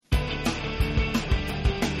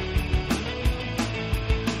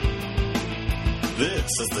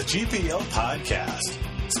This is the GPL Podcast,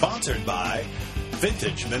 sponsored by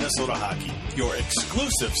Vintage Minnesota Hockey, your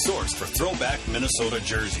exclusive source for throwback Minnesota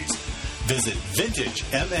jerseys. Visit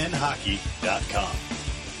vintagemnhockey.com.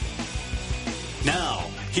 Now,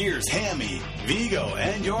 here's Hammy, Vigo,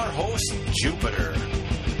 and your host, Jupiter.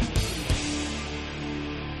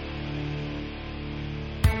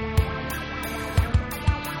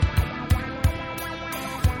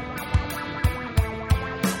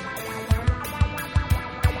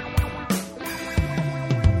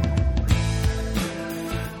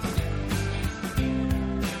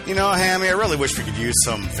 You know, Hammy, I really wish we could use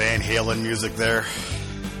some Van Halen music there.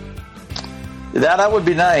 That would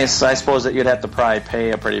be nice. I suppose that you'd have to probably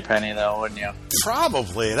pay a pretty penny, though, wouldn't you?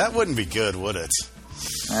 Probably. That wouldn't be good, would it?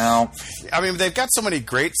 No. I mean, they've got so many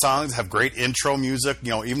great songs, have great intro music. You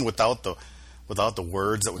know, even without the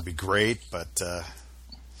words, that would be great. But I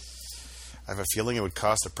have a feeling it would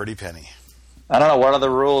cost a pretty penny. I don't know. What are the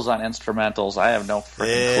rules on instrumentals? I have no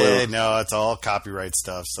freaking clue. No, it's all copyright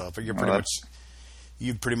stuff. So, but you'd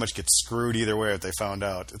pretty much get screwed either way if they found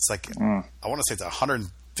out. It's like I want to say it's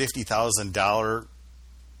 $150,000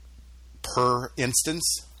 per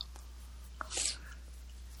instance.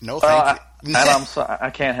 No, thank you. I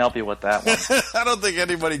can't help you with that one. I don't think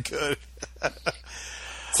anybody could.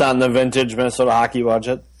 It's on the vintage Minnesota hockey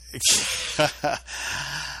budget.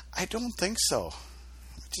 I don't think so.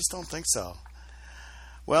 I just don't think so.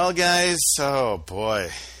 Well, guys, oh boy,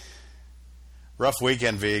 rough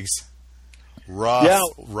weekend, Vigs.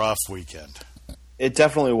 Rough weekend. It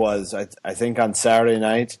definitely was. I think on Saturday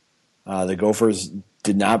night, the Gophers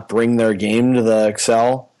did not bring their game to the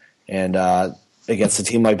Excel, and against a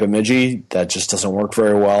team like Bemidji, that just doesn't work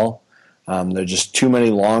very well. There are just too many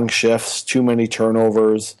long shifts, too many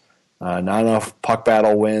turnovers, not enough puck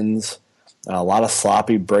battle wins, a lot of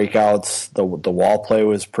sloppy breakouts. The wall play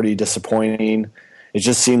was pretty disappointing. It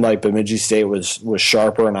just seemed like Bemidji State was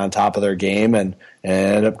sharper and on top of their game, and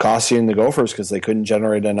ended up costing the Gophers because they couldn't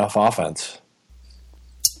generate enough offense.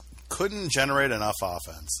 Couldn't generate enough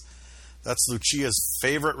offense. That's Lucia's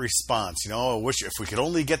favorite response. You know, I wish if we could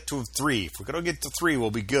only get to 3. If we could only get to 3,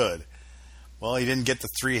 we'll be good. Well, he didn't get to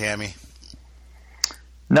 3, Hammy.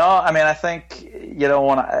 No, I mean, I think, you know,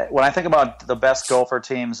 when I think about the best Gopher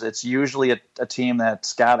teams, it's usually a team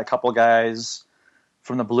that's got a couple guys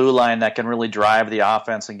from the blue line that can really drive the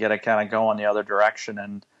offense and get it kind of going the other direction.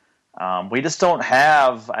 And we just don't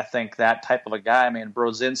have, I think, that type of a guy. I mean,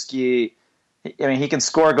 Brozinski, he can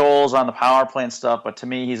score goals on the power play and stuff, but to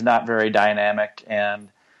me, he's not very dynamic. And,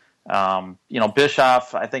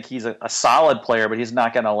 Bischoff, I think he's a solid player, but he's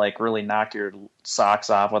not going to, like, really knock your socks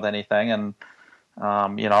off with anything. And,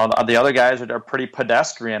 the other guys are pretty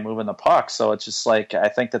pedestrian moving the puck. So it's just like, I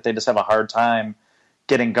think that they just have a hard time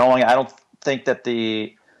getting going. I don't think that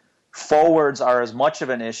the forwards are as much of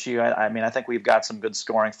an issue. I think we've got some good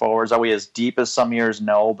scoring forwards. Are we as deep as some years?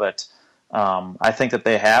 No, but I think that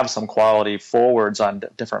they have some quality forwards on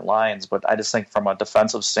different lines. But I just think from a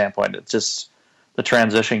defensive standpoint, it's just the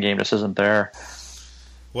transition game just isn't there.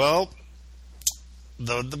 Well,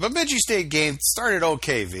 the Bemidji State game started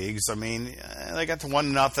okay, Vigs. I mean, they got to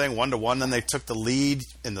 1-0, 1-1. Then they took the lead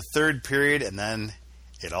in the third period, and then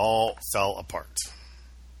it all fell apart.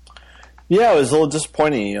 Yeah, it was a little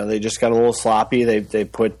disappointing. You know, they just got a little sloppy. They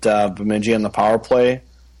put Bemidji on the power play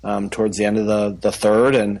towards the end of the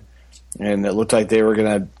third, and it looked like they were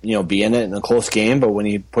going to be in it in a close game. But when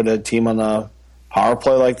you put a team on the power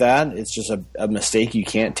play like that, it's just a mistake you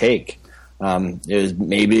can't take. It was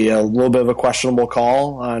maybe a little bit of a questionable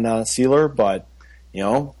call on Sealer, but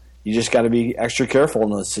you just got to be extra careful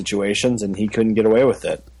in those situations, and he couldn't get away with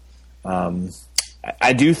it.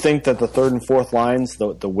 I do think that the third and fourth lines,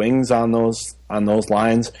 the wings on those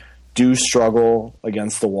lines, do struggle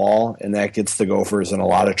against the wall, and that gets the Gophers in a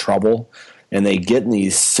lot of trouble. And they get in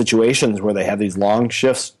these situations where they have these long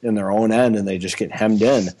shifts in their own end, and they just get hemmed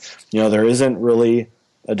in. There isn't really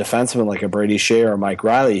a defenseman like a Brady Shea or Mike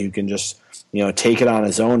Riley who can just take it on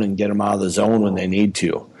his own and get them out of the zone when they need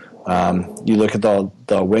to. You look at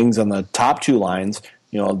the wings on the top two lines.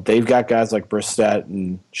 They've got guys like Bristett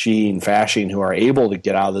and Sheehy and Fashing who are able to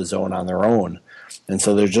get out of the zone on their own. And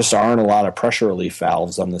so there just aren't a lot of pressure relief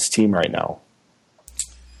valves on this team right now.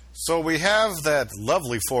 So we have that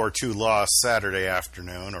lovely 4-2 loss Saturday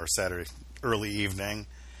afternoon or Saturday early evening.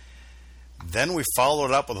 Then we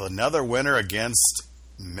followed up with another winner against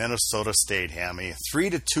Minnesota State, Hammy.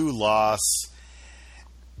 3-2 loss.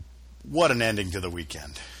 What an ending to the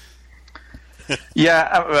weekend.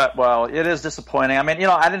 Yeah, well, it is disappointing. I mean,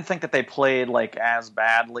 I didn't think that they played like as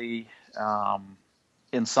badly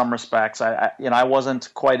in some respects. I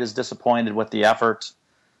wasn't quite as disappointed with the effort.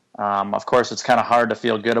 Of course, it's kind of hard to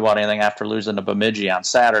feel good about anything after losing to Bemidji on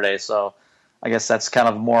Saturday, so I guess that's kind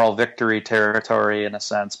of moral victory territory in a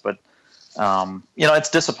sense. But, it's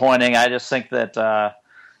disappointing. I just think that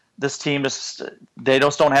this team, they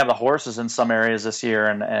just don't have the horses in some areas this year.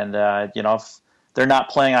 And if they're not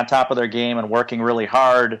playing on top of their game and working really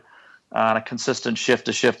hard on a consistent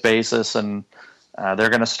shift-to-shift basis, and they're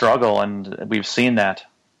going to struggle, and we've seen that.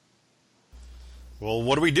 Well,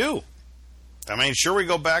 what do we do? I mean, sure, we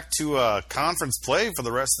go back to conference play for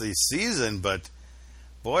the rest of the season, but,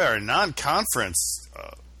 boy, our non-conference,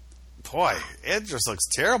 it just looks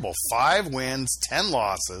terrible. 5 wins, 10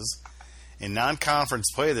 losses in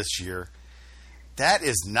non-conference play this year. That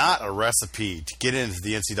is not a recipe to get into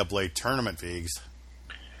the NCAA tournament, Viggs.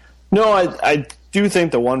 No, I do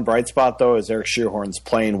think the one bright spot, though, is Eric Shearhorn's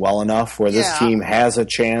playing well enough where this team has a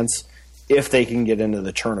chance if they can get into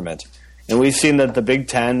the tournament. And we've seen that the Big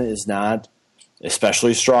Ten is not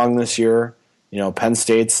especially strong this year. Penn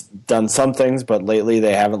State's done some things, but lately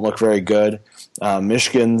they haven't looked very good.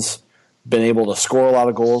 Michigan's been able to score a lot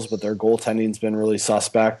of goals, but their goaltending's been really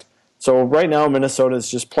suspect. So right now Minnesota's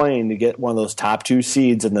just playing to get one of those top 2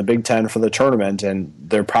 seeds in the Big Ten for the tournament, and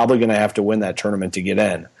they're probably going to have to win that tournament to get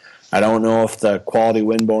in. I don't know if the quality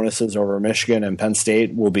win bonuses over Michigan and Penn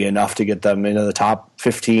State will be enough to get them into the top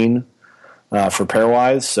 15 for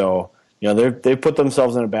pairwise. So, they've put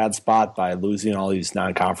themselves in a bad spot by losing all these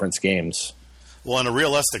non-conference games. Well, in a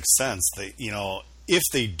realistic sense, if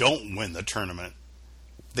they don't win the tournament,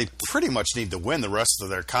 they pretty much need to win the rest of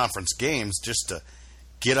their conference games just to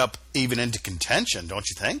get up even into contention, don't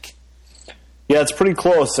you think? Yeah, it's pretty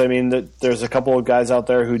close. I mean, there's a couple of guys out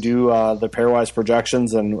there who do the pairwise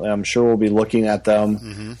projections, and I'm sure we'll be looking at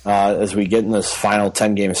them as we get in this final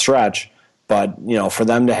 10-game stretch. But, for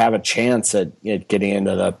them to have a chance at getting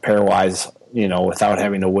into the pairwise, without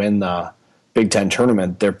having to win the Big Ten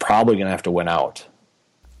tournament, they're probably going to have to win out.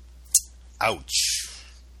 Ouch.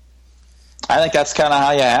 I think that's kind of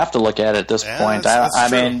how you have to look at it at this point. I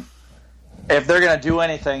mean, if they're going to do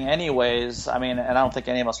anything anyways, and I don't think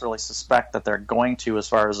any of us really suspect that they're going to as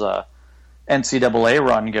far as a NCAA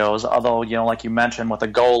run goes, although, like you mentioned with a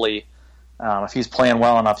goalie, if he's playing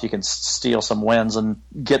well enough, you can steal some wins and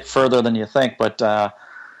get further than you think. But, they're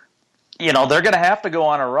going to have to go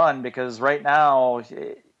on a run because right now,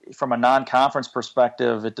 from a non-conference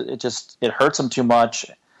perspective, it hurts them too much.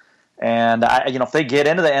 And, if they get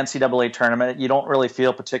into the NCAA tournament, you don't really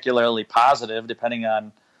feel particularly positive depending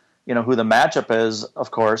on, who the matchup is, of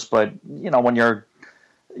course. But, when you're,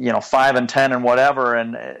 5-10 and whatever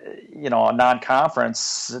and, a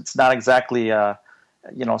non-conference, it's not exactly,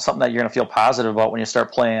 something that you're going to feel positive about when you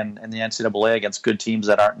start playing in the NCAA against good teams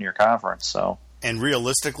that aren't in your conference. So, and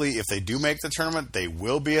realistically, if they do make the tournament, they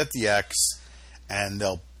will be at the X, and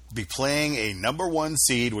they'll be playing a number 1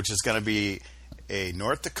 seed, which is going to be a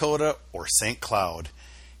North Dakota or St. Cloud.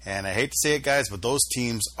 And I hate to say it, guys, but those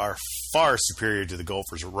teams are far superior to the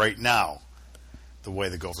Gophers right now, the way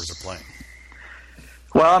the Gophers are playing.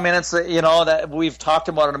 Well, it's that we've talked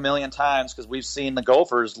about it a million times because we've seen the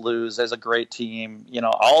Gophers lose as a great team.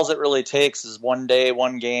 All it really takes is one day,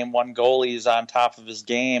 one game, one goalie's on top of his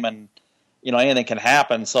game, and anything can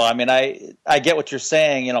happen. So I get what you're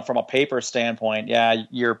saying. From a paper standpoint, yeah,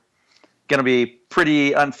 you're going to be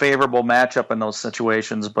pretty unfavorable matchup in those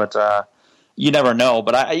situations, but you never know.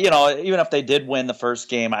 But even if they did win the first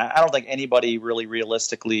game, I don't think anybody really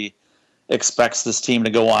realistically expects this team to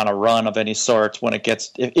go on a run of any sort when it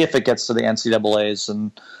gets if it gets to the NCAAs,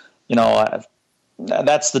 and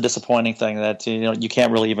that's the disappointing thing that you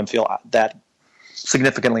can't really even feel that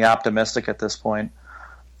significantly optimistic at this point.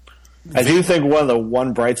 I do think one of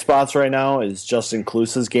the bright spots right now is Justin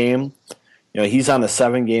Kluse's game. He's on a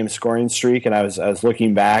 7-game scoring streak, and I was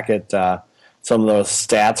looking back at some of those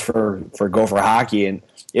stats for Gopher hockey, and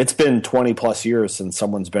it's been 20 plus years since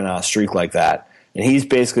someone's been on a streak like that. And he's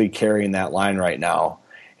basically carrying that line right now.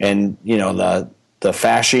 And, the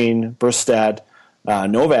Fasching, Bristad,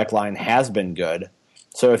 Novak line has been good.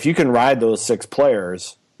 So if you can ride those 6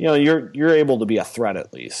 players, you're able to be a threat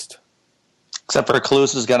at least. Except for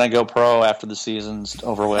Kluse is going to go pro after the season's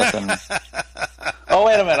over with. And oh,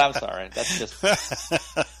 wait a minute. I'm sorry. That's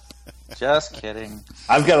just kidding.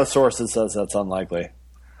 I've got a source that says that's unlikely.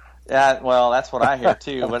 Yeah, well, that's what I hear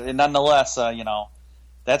too. But nonetheless,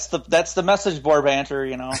 that's the message board banter,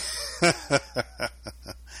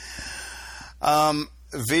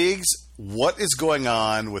 Viggs, what is going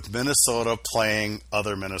on with Minnesota playing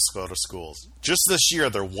other Minnesota schools? Just this year,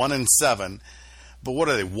 they're 1-7, but what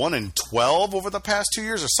are they, 1-12 over the past 2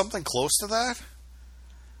 years, or something close to that?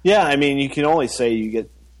 Yeah, you can only say you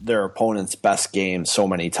get their opponent's best game so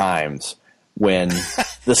many times. when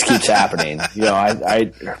this keeps happening.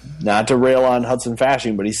 I not to rail on Hudson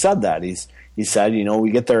Fasching, but he said that. He said,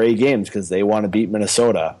 we get their A games because they want to beat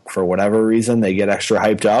Minnesota. For whatever reason, they get extra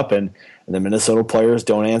hyped up, and the Minnesota players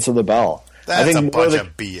don't answer the bell. That's a bunch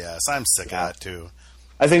of BS. I'm sick of that, too.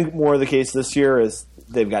 I think more of the case this year is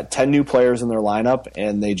they've got 10 new players in their lineup,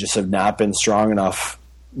 and they just have not been strong enough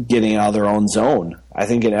getting out of their own zone. I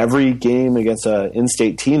think in every game against an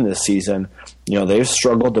in-state team this season, they've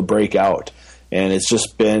struggled to break out. And it's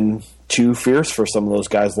just been too fierce for some of those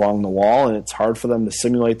guys along the wall, and it's hard for them to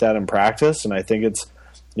simulate that in practice. And I think it's,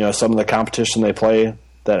 some of the competition they play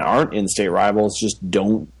that aren't in-state rivals just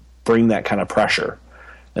don't bring that kind of pressure.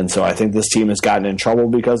 And so I think this team has gotten in trouble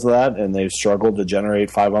because of that, and they've struggled to generate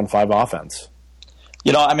 5-on-5 offense.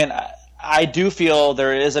 I do feel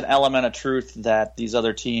there is an element of truth that these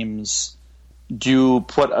other teams do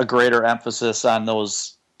put a greater emphasis on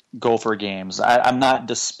those Gopher games. I'm not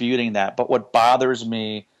disputing that, but what bothers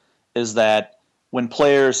me is that when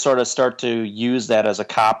players sort of start to use that as a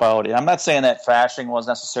cop-out, and I'm not saying that Fasching was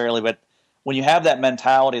necessarily, but when you have that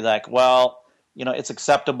mentality like, well, it's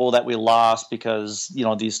acceptable that we lost because,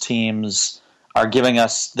 these teams are giving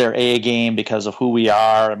us their A game because of who we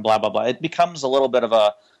are and blah, blah, blah. It becomes a little bit of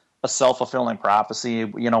a self-fulfilling prophecy,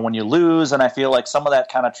 when you lose, and I feel like some of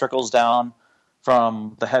that kind of trickles down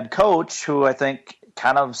from the head coach, who I think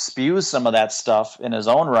kind of spews some of that stuff in his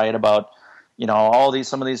own right about,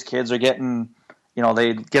 some of these kids are getting,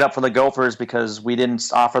 they get up for the Gophers because we didn't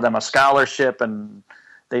offer them a scholarship, and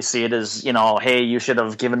they see it as, hey, you should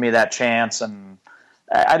have given me that chance. And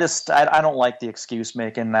I don't like the excuse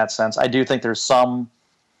making in that sense. I do think there's an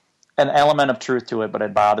element of truth to it, but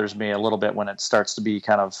it bothers me a little bit when it starts to be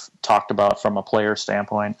kind of talked about from a player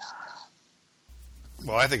standpoint.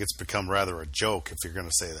 Well, I think it's become rather a joke if you're going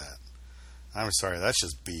to say that. I'm sorry, that's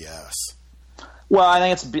just BS. Well, I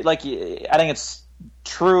think it's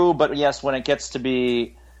true, but yes, when it gets to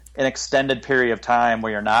be an extended period of time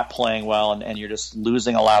where you're not playing well and you're just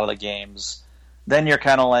losing a lot of the games, then you're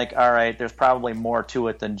kind of like, all right, there's probably more to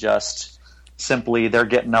it than just simply they're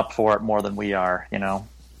getting up for it more than we are, Well,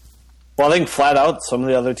 I think flat out, some of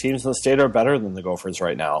the other teams in the state are better than the Gophers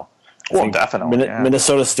right now. Well, definitely.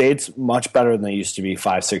 Minnesota State's much better than they used to be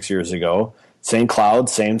 5-6 years ago. St. Cloud,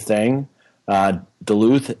 same thing.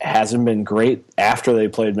 Duluth hasn't been great after they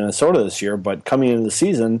played Minnesota this year, but coming into the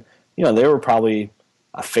season, they were probably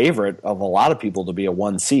a favorite of a lot of people to be a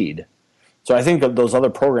 1 seed. So I think that those other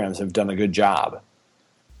programs have done a good job.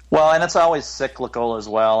 Well, and it's always cyclical as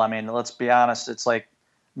well. I mean, let's be honest. It's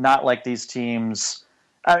not like these teams.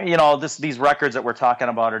 These records that we're talking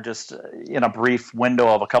about are just in a brief window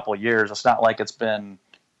of a couple of years. It's not like it's been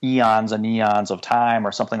eons and eons of time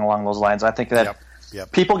or something along those lines. I think that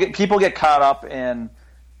people get caught up in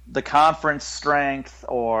the conference strength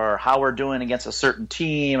or how we're doing against a certain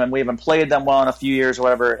team, and we haven't played them well in a few years or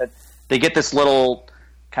whatever. They get this little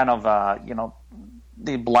kind of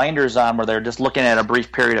the blinders on where they're just looking at a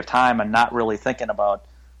brief period of time and not really thinking about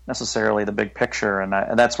necessarily the big picture, and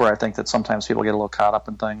that's where I think that sometimes people get a little caught up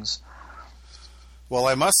in things. Well,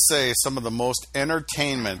 I must say some of the most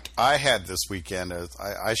entertainment I had this weekend is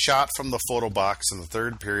I shot from the photo box in the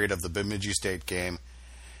third period of the Bemidji State game,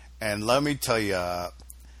 and let me tell you,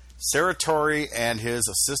 Saratori and his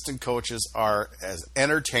assistant coaches are as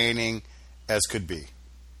entertaining as could be.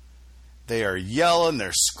 They are yelling,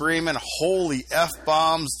 they're screaming, holy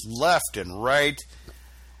F-bombs left and right.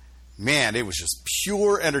 Man, it was just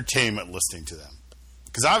pure entertainment listening to them.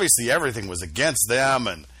 Because obviously everything was against them,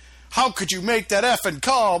 and how could you make that effing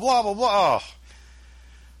call, blah, blah, blah.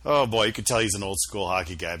 Oh, boy, you could tell he's an old-school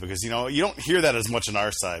hockey guy because, you don't hear that as much on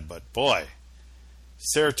our side, but, boy,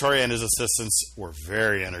 Saratori and his assistants were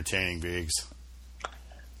very entertaining, Biggs.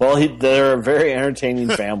 Well, they're a very entertaining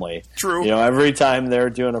family. True. Every time they're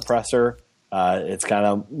doing a presser, it's kind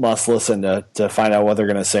of must listen to find out what they're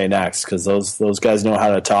going to say next because those guys know how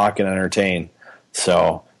to talk and entertain.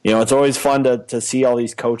 So, it's always fun to see all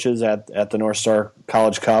these coaches at the North Star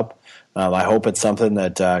College Cup. I hope it's something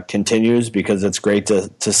that continues because it's great to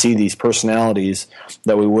see these personalities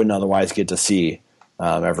that we wouldn't otherwise get to see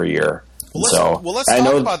every year. Let's talk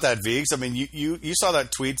about that, Viggs. I mean, you saw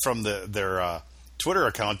that tweet from their Twitter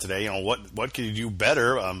account today. What could you do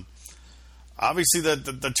better? Obviously,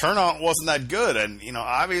 the turnout wasn't that good, and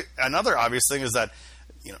another obvious thing is that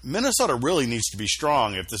Minnesota really needs to be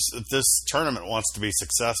strong if this tournament wants to be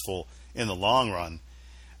successful in the long run.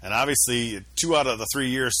 And obviously, 2 out of the 3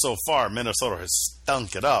 years so far, Minnesota has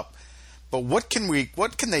stunk it up. But what can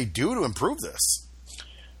they do to improve this?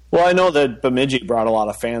 Well, I know that Bemidji brought a lot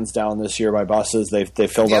of fans down this year by buses. They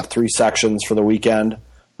filled up 3 sections for the weekend.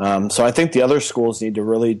 So I think the other schools need to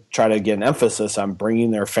really try to get an emphasis on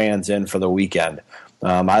bringing their fans in for the weekend.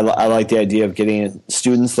 I like the idea of getting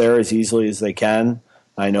students there as easily as they can.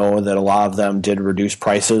 I know that a lot of them did reduce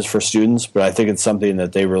prices for students, but I think it's something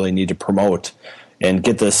that they really need to promote and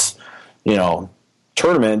get this,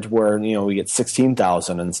 tournament where, we get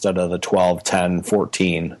 16,000 instead of the 12, 10,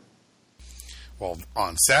 14. Well,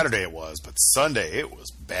 on Saturday it was, but Sunday it was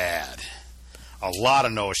bad. A lot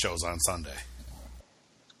of no-shows on Sunday.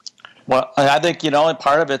 Well, I think,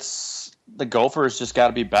 part of it's the Gophers just got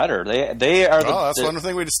to be better. They are. That's one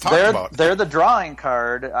thing we just talked about. They're the drawing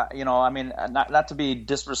card. Not to be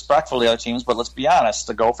disrespectful to the other teams, but let's be honest.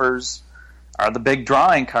 The Gophers are the big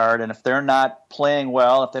drawing card, and if they're not playing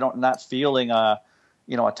well, if they're not fielding a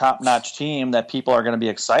top-notch team that people are going to be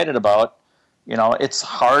excited about, it's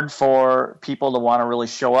hard for people to want to really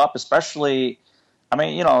show up, especially. Some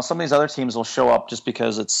of these other teams will show up just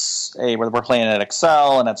because it's, hey, we're playing at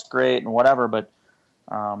Excel and that's great and whatever. But,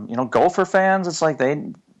 Gopher fans, it's like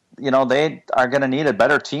they are going to need a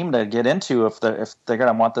better team to get into if they're going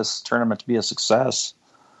to want this tournament to be a success.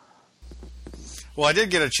 Well, I did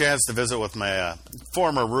get a chance to visit with my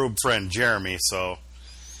former Rube friend, Jeremy, so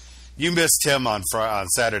you missed him on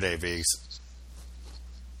Saturday, Viggs.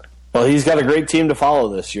 Well, he's got a great team to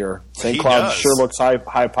follow this year. St. Cloud sure looks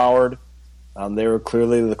high-powered. They were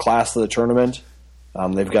clearly the class of the tournament.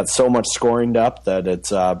 They've got so much scoring depth that it's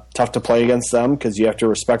tough to play against them because you have to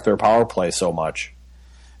respect their power play so much.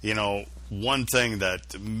 One thing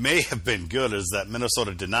that may have been good is that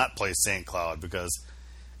Minnesota did not play St. Cloud because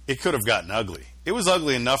it could have gotten ugly. It was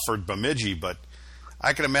ugly enough for Bemidji, but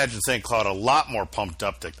I can imagine St. Cloud a lot more pumped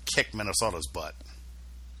up to kick Minnesota's butt.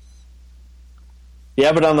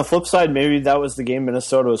 Yeah, but on the flip side, maybe that was the game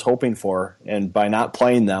Minnesota was hoping for, and by not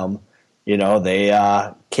playing them,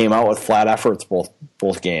 they came out with flat efforts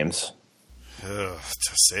both games. To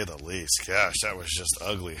say the least. Gosh, that was just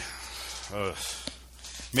ugly. Ugh.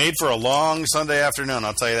 Made for a long Sunday afternoon,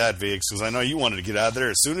 I'll tell you that, Viggs, because I know you wanted to get out of there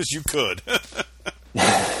as soon as you could.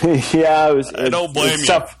 Yeah, I don't blame you.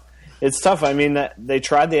 Tough. It's tough. They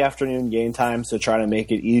tried the afternoon game times to try to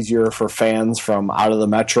make it easier for fans from out of the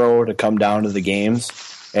metro to come down to the games,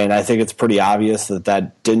 and I think it's pretty obvious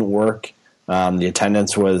that didn't work. The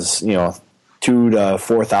attendance was, 2,000 to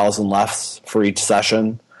 4,000 less for each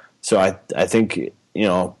session. So I think,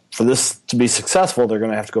 for this to be successful, they're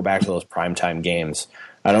going to have to go back to those primetime games.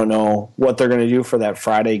 I don't know what they're going to do for that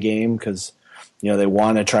Friday game because, they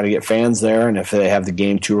want to try to get fans there, and if they have the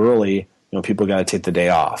game too early, people got to take the day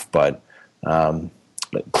off. But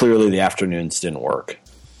clearly the afternoons didn't work.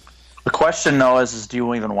 The question, though, is do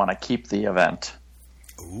you even want to keep the event?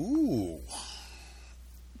 Ooh.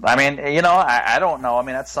 I don't know.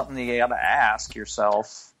 That's something you got to ask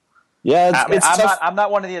yourself. Yeah, it's tough. I'm not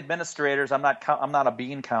one of the administrators. I'm not a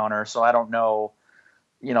bean counter, so I don't know,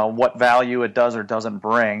 what value it does or doesn't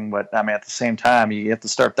bring. But at the same time, you have to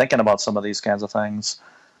start thinking about some of these kinds of things.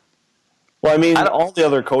 Well, all the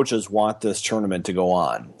other coaches want this tournament to go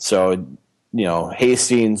on. So,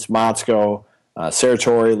 Hastings, Motzko,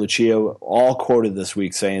 Sartori, Lucia, all quoted this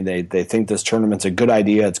week saying they think this tournament's a good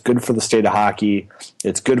idea. It's good for the state of hockey.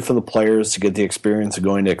 It's good for the players to get the experience of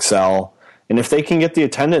going to Excel. And if they can get the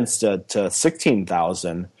attendance to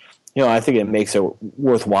 16,000, I think it makes it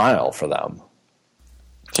worthwhile for them.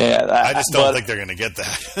 Yeah, I just don't think they're going to get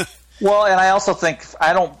that. Well, and I also think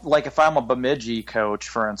if I'm a Bemidji coach,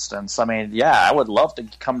 for instance, I would love to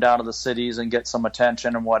come down to the cities and get some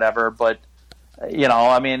attention and whatever, but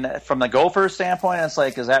from the Gophers standpoint, it's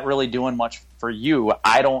like, is that really doing much for you?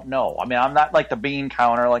 I don't know. I'm not like the bean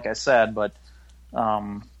counter, like I said, but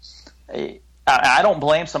I don't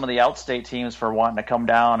blame some of the outstate teams for wanting to come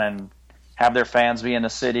down and have their fans be in the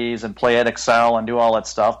cities and play at Excel and do all that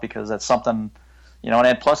stuff because that's something,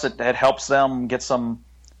 and plus it helps them get some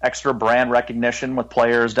extra brand recognition with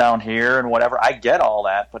players down here and whatever. I get all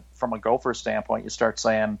that, but from a Gopher standpoint, you start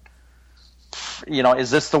saying, is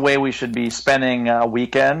this the way we should be spending a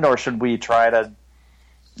weekend, or should we try to,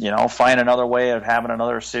 find another way of having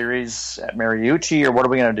another series at Mariucci, or what are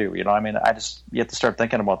we going to do? You have to start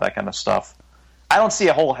thinking about that kind of stuff. I don't see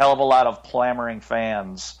a whole hell of a lot of clamoring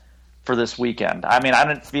fans for this weekend. I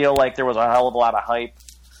didn't feel like there was a hell of a lot of hype,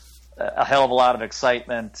 a hell of a lot of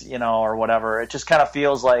excitement, or whatever. It just kind of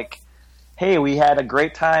feels like, hey, we had a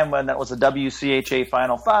great time when that was the WCHA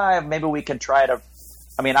Final Five. Maybe we can try to,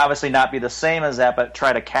 obviously not be the same as that, but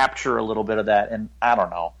try to capture a little bit of that. And I don't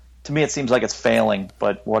know. To me, it seems like it's failing,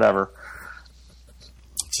 but whatever.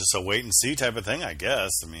 It's just a wait and see type of thing, I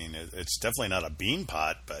guess. It's definitely not a bean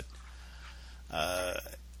pot, but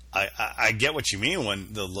I get what you mean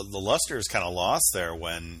when the luster is kind of lost there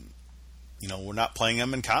when we're not playing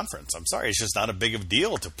them in conference. I'm sorry, it's just not a big of a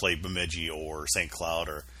deal to play Bemidji or St. Cloud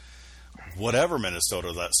or whatever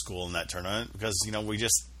Minnesota that school in that tournament, because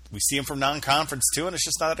we see them from non-conference too, and it's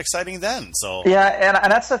just not that exciting then. So yeah,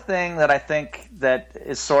 and that's the thing that I think that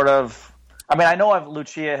is sort of. I mean, I know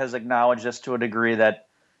Lucia has acknowledged this to a degree that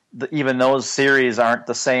even those series aren't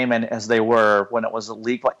the same as they were when it was a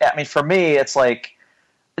league. I mean, for me, it's like.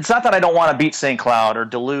 It's not that I don't want to beat St. Cloud or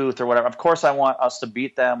Duluth or whatever. Of course, I want us to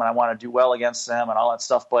beat them and I want to do well against them and all that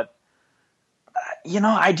stuff. But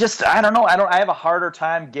I don't know. I have a harder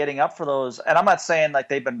time getting up for those. And I'm not saying like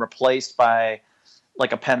they've been replaced by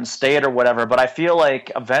like a Penn State or whatever. But I feel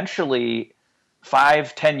like eventually,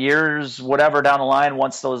 5-10 years, whatever down the line,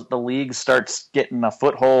 once the league starts getting a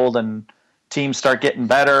foothold and teams start getting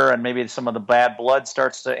better, and maybe some of the bad blood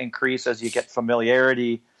starts to increase as you get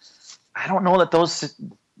familiarity. I don't know that those.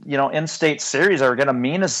 In-state series are going to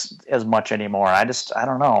mean as much anymore. I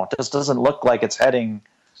don't know. It just doesn't look like it's heading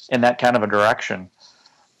in that kind of a direction.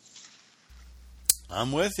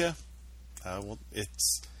 I'm with you.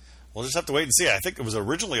 We'll just have to wait and see. I think it was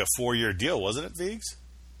originally a 4-year deal, wasn't it, Viggs?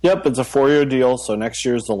 Yep, it's a 4-year deal, so next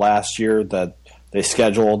year's the last year that they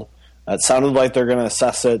scheduled. It sounded like they're going to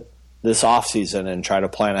assess it this offseason and try to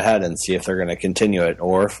plan ahead and see if they're going to continue it,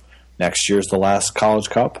 or if next year's the last College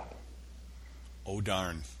Cup. Oh,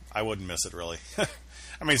 darn. I wouldn't miss it, really.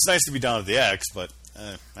 I mean, it's nice to be down at the X, but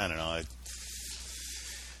I don't know. I'd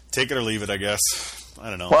take it or leave it, I guess. I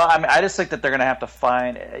don't know. Well, I mean, I just think that they're going to have to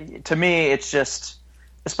find... To me, it's just...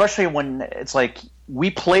 Especially when it's like,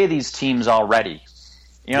 we play these teams already.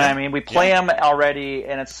 You know what I mean? We play them already,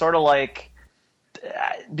 and it's sort of like...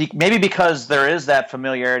 Maybe because there is that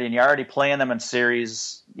familiarity, and you're already playing them in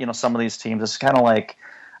series, some of these teams, it's kind of like...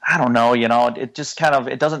 I don't know, it just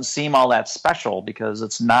it doesn't seem all that special because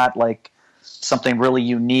it's not like something really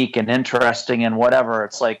unique and interesting and whatever.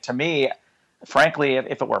 It's like, to me, frankly,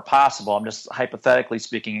 if it were possible, I'm just hypothetically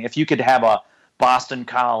speaking, if you could have a Boston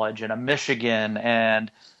College and a Michigan and,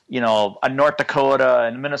 a North Dakota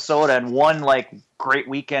and Minnesota and one like great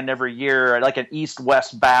weekend every year, like an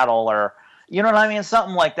East-West battle or, you know what I mean?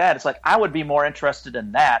 Something like that. It's like, I would be more interested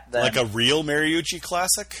in that than... Like a real Mariucci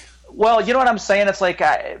Classic? Well, you know what I'm saying? It's like,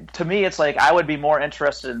 to me, it's like I would be more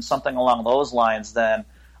interested in something along those lines than,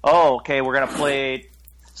 we're going to play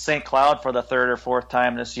St. Cloud for the third or fourth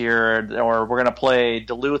time this year, or we're going to play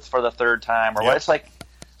Duluth for the third time, or what? It's like,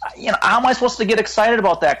 how am I supposed to get excited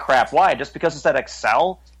about that crap? Why? Just because it's at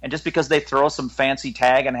Excel, and just because they throw some fancy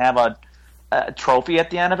tag and have a trophy at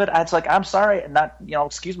the end of it? It's like, I'm sorry,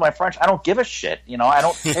 excuse my French, I don't give a shit. I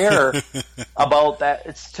don't care about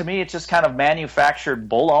that. To me, it's just kind of manufactured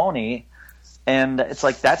baloney, and it's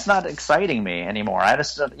like, that's not exciting me anymore. I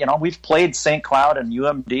just, we've played St. Cloud and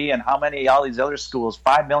UMD and all these other schools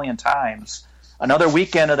 5 million times. Another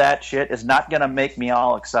weekend of that shit is not going to make me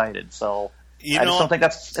all excited. So I just don't think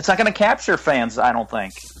it's not going to capture fans. I don't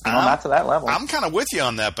think, not to that level. I'm kind of with you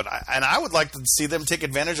on that, but I would like to see them take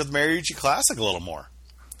advantage of the Mariucci Classic a little more.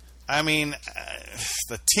 I mean,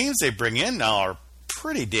 the teams they bring in now are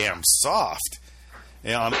pretty damn soft.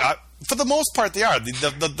 For the most part, they are.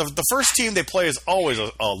 The first team they play is always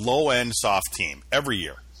a low-end soft team every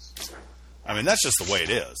year. I mean, that's just the way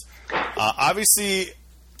it is. Obviously,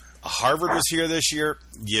 Harvard was here this year,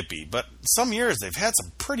 yippee. But some years they've had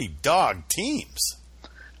some pretty dog teams.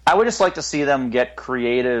 I would just like to see them get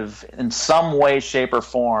creative in some way, shape, or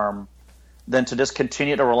form than to just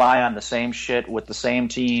continue to rely on the same shit with the same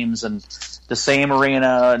teams and the same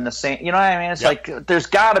arena and the same... You know what I mean? It's like there's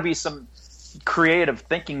got to be some creative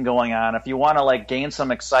thinking going on if you want to like gain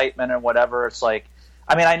some excitement or whatever. It's like...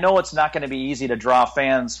 I mean, I know it's not going to be easy to draw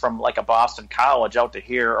fans from like a Boston College out to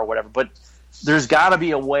here or whatever, but there's got to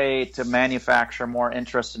be a way to manufacture more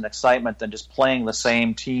interest and excitement than just playing the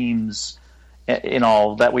same teams,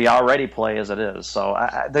 that we already play as it is. So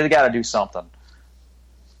they got to do something.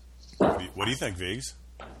 What do you think, Viggs?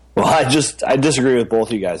 Well, I disagree with both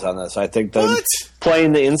of you guys on this. I think that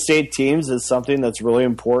playing the in-state teams is something that's really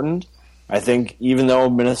important. I think even though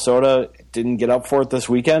Minnesota didn't get up for it this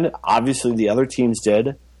weekend, obviously the other teams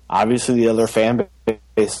did. Obviously the other fan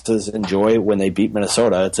bases enjoy when they beat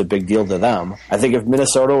Minnesota. It's a big deal to them. I think if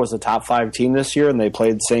Minnesota was a top 5 team this year and they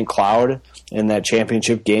played St. Cloud in that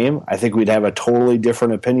championship game, I think we'd have a totally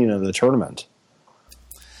different opinion of the tournament.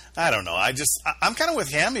 I don't know. I'm kind of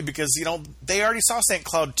with Hammy because, they already saw St.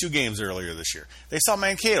 Cloud 2 games earlier this year. They saw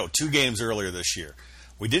Mankato 2 games earlier this year.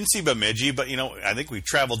 We didn't see Bemidji, but, I think we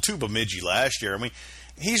traveled to Bemidji last year. I mean,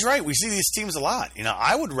 he's right. We see these teams a lot.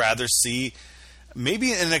 I would rather see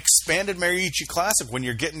maybe an expanded Mariucci Classic when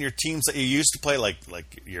you're getting your teams that you used to play, like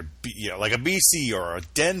a BC or a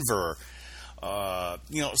Denver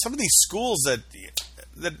some of these schools that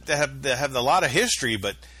have a lot of history,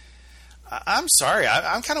 but I'm sorry,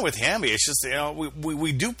 I'm kind of with Hammy. It's just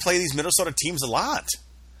we do play these Minnesota teams a lot.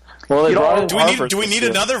 Well, do we need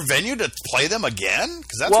another venue to play them again?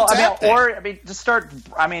 Because that's what's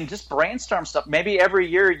happening. Just brainstorm stuff. Maybe every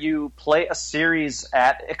year you play a series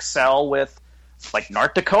at Excel with like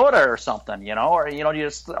North Dakota or something, I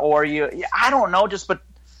don't know, but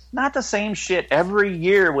not the same shit every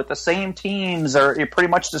year with the same teams or pretty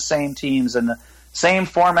much the same teams and the same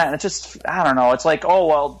format. And it's just, I don't know. It's like, oh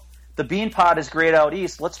well, the Bean Pod is great out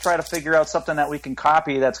east. Let's try to figure out something that we can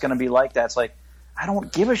copy that's going to be like that. It's like, I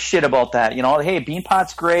don't give a shit about that. Hey, Bean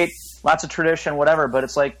Pod's great, lots of tradition, whatever, but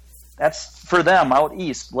it's like, that's for them out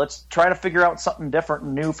east. Let's try to figure out something different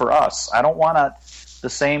and new for us. I don't want the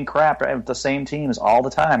same crap with the same teams all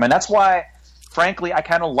the time. And that's why, frankly, I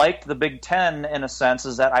kind of liked the Big Ten in a sense,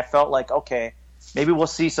 is that I felt like, okay, maybe we'll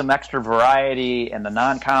see some extra variety in the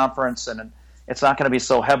non-conference, and it's not going to be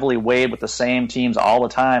so heavily weighed with the same teams all the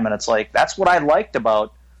time. And it's like, that's what I liked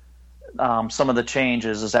about some of the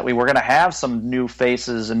changes, is that we were going to have some new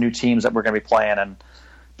faces and new teams that we're going to be playing,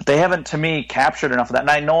 but they haven't, to me, captured enough of that. And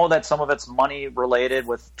I know that some of it's money related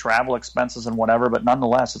with travel expenses and whatever, but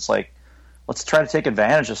nonetheless, it's like, let's try to take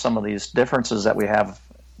advantage of some of these differences that we have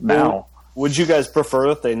now. Would you guys prefer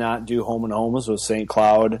that they not do home and homes with St.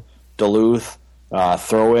 Cloud, Duluth,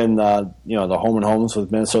 throw in the home and homes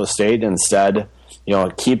with Minnesota State, and instead,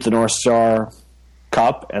 keep the North Star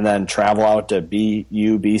Cup and then travel out to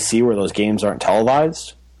BC where those games aren't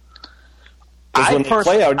televised?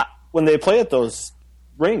 When they play at those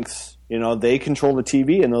rinks, they control the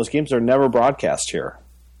TV, and those games are never broadcast here.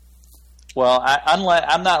 Well,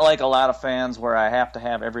 I'm not like a lot of fans where I have to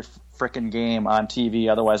have every freaking game on TV,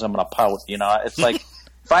 otherwise I'm going to pout. It's like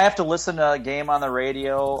if I have to listen to a game on the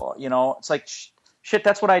radio, it's like shit.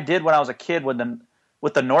 That's what I did when I was a kid with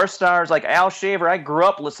the North Stars. Like Al Shaver, I grew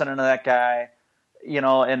up listening to that guy.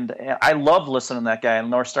 And I loved listening to that guy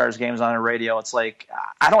in North Stars games on the radio. It's like,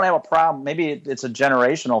 I don't have a problem. Maybe it's a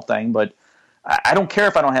generational thing, but I don't care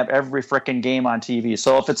if I don't have every freaking game on TV.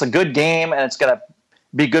 So if it's a good game and it's going to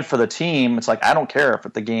be good for the team, it's like, I don't care if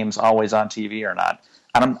the game's always on TV or not.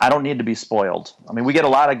 I don't need to be spoiled. I mean, we get a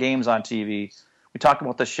lot of games on TV. We talk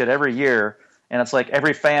about this shit every year, and it's like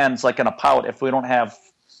every fan's like in a pout if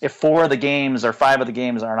 4 of the games or 5 of the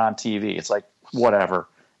games aren't on TV. It's like, whatever.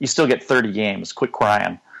 You still get 30 games. Quit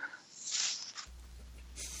crying.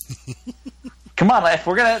 Come on,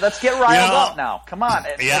 let's get riled up now. Come on.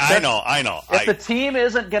 I know. If the team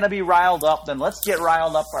isn't going to be riled up, then let's get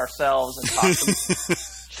riled up ourselves and talk some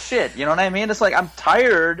shit. You know what I mean? It's like, I'm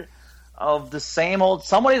tired of the same old.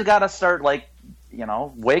 Somebody's got to start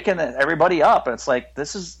waking everybody up. And it's like,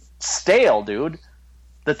 this is stale, dude.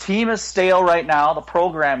 The team is stale right now. The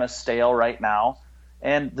program is stale right now.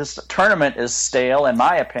 And this tournament is stale, in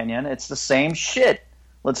my opinion. It's the same shit.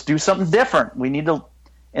 Let's do something different. We need to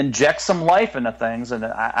inject some life into things, and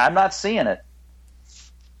I'm not seeing it.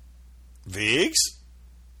 Viggs?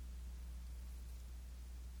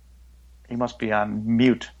 He must be on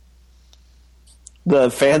mute. The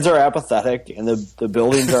fans are apathetic, and the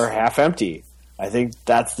buildings are half empty. I think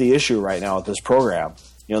that's the issue right now with this program.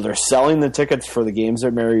 They're selling the tickets for the games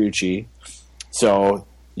at Mariucci, so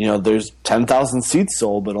there's 10,000 seats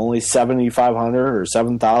sold, but only 7,500 or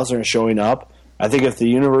 7,000 are showing up. I think if the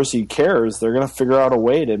university cares, they're going to figure out a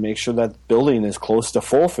way to make sure that building is close to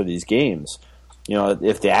full for these games.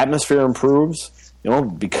 If the atmosphere improves,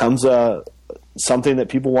 it becomes something that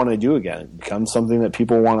people want to do again. It becomes something that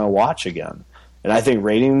people want to watch again. And I think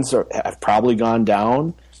ratings have probably gone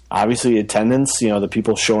down. Obviously, attendance, the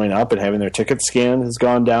people showing up and having their tickets scanned has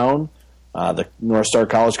gone down. The North Star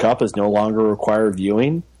College Cup is no longer required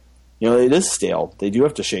viewing. It is stale. They do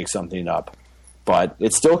have to shake something up. But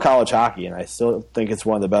it's still college hockey, and I still think it's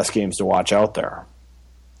one of the best games to watch out there.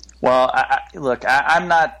 Well, I'm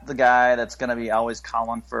not the guy that's going to be always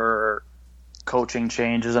calling for coaching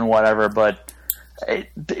changes and whatever, but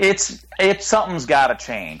it's something's got to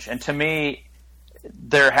change. And to me,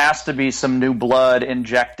 there has to be some new blood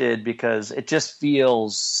injected because it just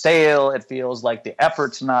feels stale. It feels like the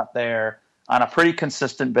effort's not there on a pretty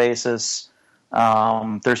consistent basis.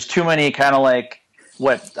 There's too many kind of like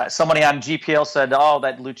what somebody on GPL said,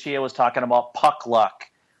 that Lucia was talking about puck luck,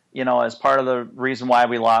 as part of the reason why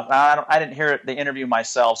we lost. I didn't hear the interview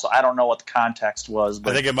myself, so I don't know what the context was.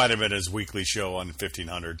 But I think it might have been his weekly show on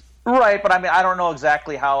 1500. Right, but I mean, I don't know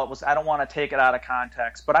exactly how it was. I don't want to take it out of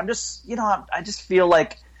context, but I'm just, I just feel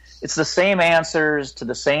like it's the same answers to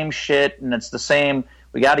the same shit, and it's the same,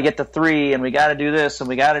 we got to get the 3, and we got to do this, and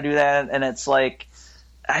we got to do that, and it's like,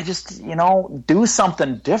 I just, do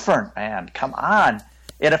something different, man. Come on.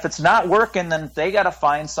 And if it's not working, then they got to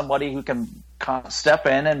find somebody who can step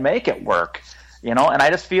in and make it work. And I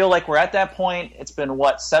just feel like we're at that point. It's been,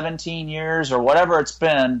 17 years or whatever it's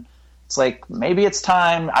been. It's like maybe it's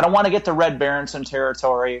time. I don't want to get to Red Berenson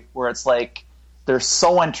territory where it's like they're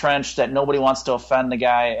so entrenched that nobody wants to offend the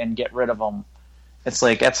guy and get rid of him. It's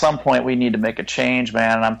like at some point we need to make a change,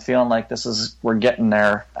 man. And I'm feeling like we're getting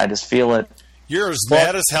there. I just feel it. You're as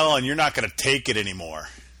mad as hell, and you're not going to take it anymore.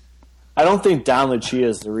 I don't think Don Lucia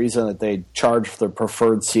is the reason that they charge for the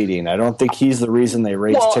preferred seating. I don't think he's the reason they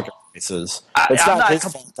raised ticket prices. It's not his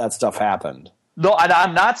fault that stuff happened. No,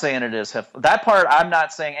 I'm not saying it is. That part, I'm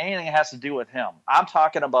not saying anything that has to do with him. I'm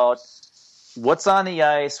talking about what's on the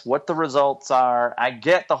ice, what the results are. I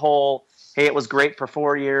get the whole, hey, it was great for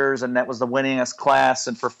 4 years, and that was the winningest class,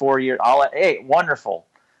 and for 4 years, all that. Hey, wonderful.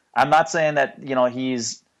 I'm not saying that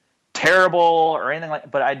he's terrible or anything like.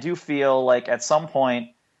 But I do feel like at some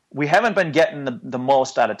point we haven't been getting the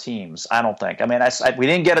most out of teams. I don't think. I mean, we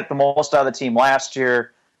didn't get the most out of the team last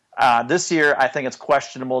year. This year, I think it's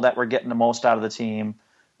questionable that we're getting the most out of the team.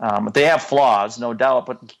 They have flaws, no doubt,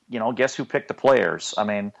 but guess who picked the players? I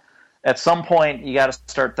mean, at some point, you got to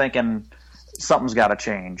start thinking something's got to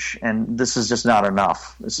change, and this is just not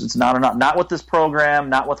enough. It's not enough. Not with this program,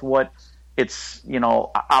 not with what its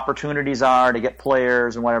opportunities are to get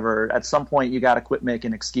players and whatever. At some point, you got to quit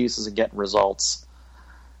making excuses and get results.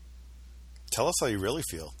 Tell us how you really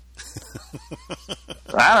feel.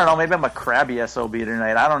 I don't know. Maybe I'm a crabby SOB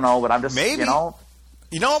tonight. I don't know, but I'm just maybe. Obviously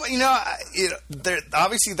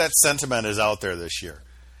that sentiment is out there this year.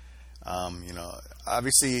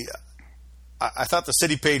 Obviously, I thought the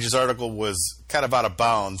City Pages article was kind of out of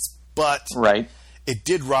bounds, but right. It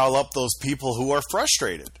did rile up those people who are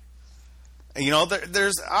frustrated.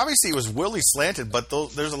 There's obviously it was Willie slanted, but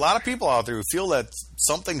there's a lot of people out there who feel that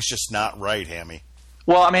something's just not right, Hammy.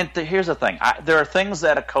 Well, I mean, here's the thing. There are things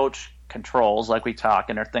that a coach controls, like we talk,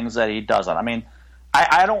 and there are things that he doesn't. I mean,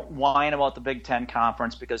 I don't whine about the Big Ten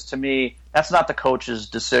Conference because, to me, that's not the coach's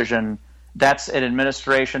decision. That's an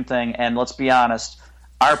administration thing, and let's be honest,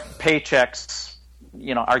 our paychecks,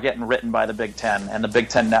 are getting written by the Big Ten and the Big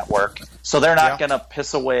Ten Network, so they're not going to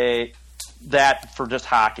piss away that for just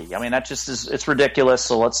hockey. I mean, that just is, it's ridiculous,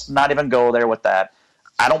 so let's not even go there with that.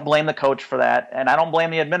 I don't blame the coach for that, and I don't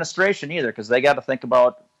blame the administration either because they got to think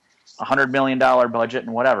about $100 million budget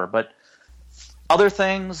and whatever. But other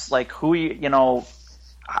things like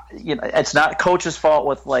it's not coach's fault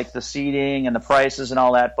with like the seating and the prices and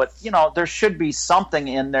all that. But there should be something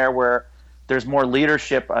in there where there's more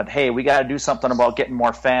leadership. Hey, we got to do something about getting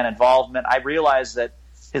more fan involvement. I realize that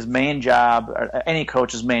his main job, or any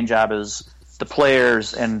coach's main job, is the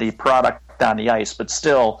players and the product on the ice. But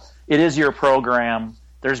still, it is your program.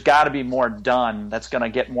 There's got to be more done that's going to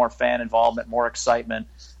get more fan involvement, more excitement.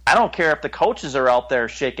 I don't care if the coaches are out there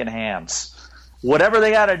shaking hands. Whatever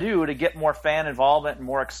they got to do to get more fan involvement and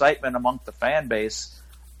more excitement among the fan base,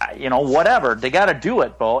 whatever. They got to do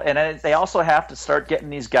it, Bo. And they also have to start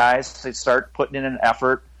getting these guys to start putting in an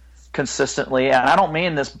effort consistently. And I don't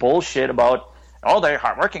mean this bullshit about, they're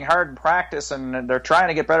working hard in practice and they're trying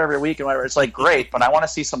to get better every week and whatever. It's like, great, but I want to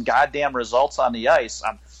see some goddamn results on the ice.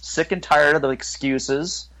 I'm sick and tired of the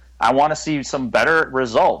excuses. I want to see some better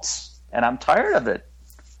results, and I'm tired of it.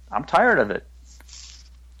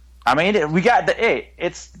 I mean,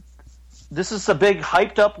 this is a big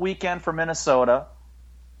hyped up weekend for Minnesota,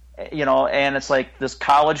 and it's like this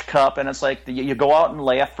College Cup, and it's like you go out and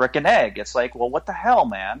lay a frickin' egg. It's like, well, what the hell,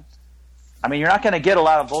 man? I mean, you're not going to get a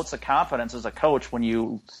lot of votes of confidence as a coach when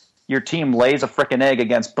your team lays a frickin' egg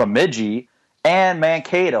against Bemidji and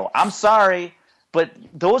Mankato. I'm sorry, but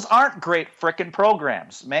those aren't great frickin'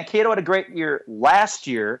 programs. Mankato had a great year last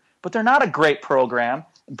year, but they're not a great program.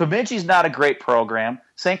 Bemidji's not a great program.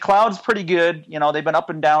 St. Cloud's pretty good. They've been up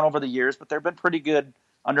and down over the years, but they've been pretty good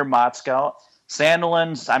under Motzko.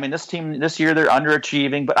 Sandilands, I mean, this team this year they're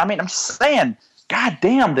underachieving. But, I mean, I'm just saying, God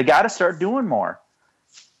damn, they got to start doing more.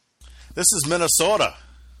 This is Minnesota.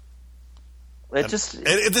 This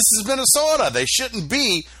is Minnesota. They shouldn't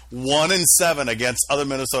be 1-7 against other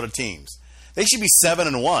Minnesota teams. They should be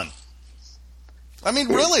 7-1. I mean,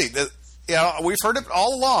 really, we've heard it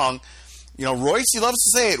all along. Royce, he loves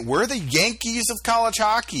to say it. We're the Yankees of college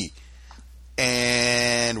hockey,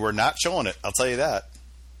 and we're not showing it. I'll tell you that.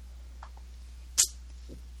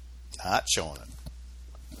 Not showing it.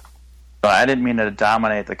 I didn't mean to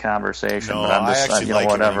dominate the conversation, no, but I'm just I actually like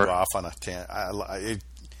whatever. It when you go off on a tangent.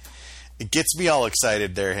 It gets me all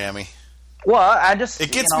excited there, Hammy. Well,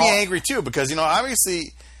 it gets me angry too because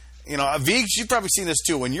obviously, Viggs, you've probably seen this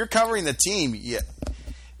too. When you're covering the team,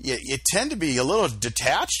 you tend to be a little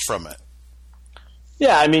detached from it.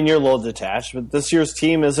 Yeah, I mean, you're a little detached, but this year's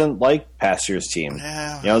team isn't like past year's team.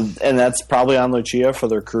 Yeah. And that's probably on Lucia for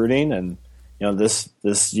the recruiting. And this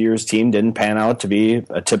year's team didn't pan out to be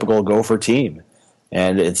a typical Gopher team,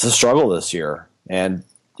 and it's a struggle this year. And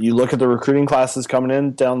you look at the recruiting classes coming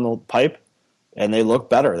in down the pipe, and they look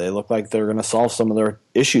better. They look like they're going to solve some of their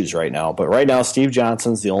issues right now. But right now, Steve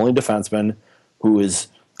Johnson's the only defenseman who has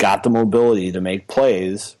got the mobility to make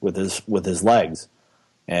plays with his legs.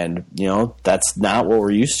 And, that's not what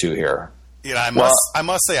we're used to here. I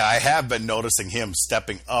must say I have been noticing him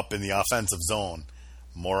stepping up in the offensive zone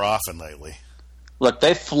more often lately. Look,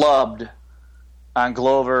 they flubbed on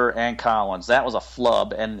Glover and Collins. That was a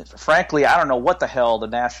flub. And frankly, I don't know what the hell the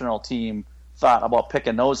national team thought about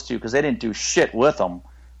picking those two, because they didn't do shit with them,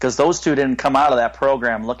 because those two didn't come out of that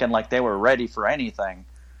program looking like they were ready for anything.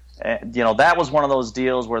 And, that was one of those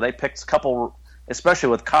deals where they picked a couple, especially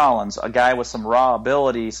with Collins, a guy with some raw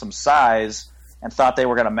ability, some size, and thought they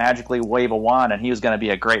were going to magically wave a wand and he was going to be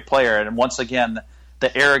a great player. And once again,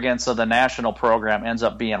 the arrogance of the national program ends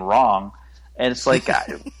up being wrong. And it's like,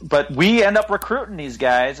 but we end up recruiting these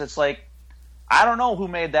guys. It's like, I don't know who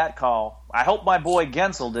made that call. I hope my boy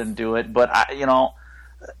Gensel didn't do it, but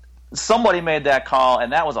somebody made that call,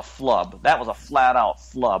 and that was a flub. That was a flat-out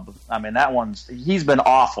flub. I mean, he's been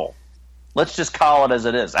awful. Let's just call it as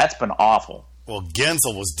it is. That's been awful. Well,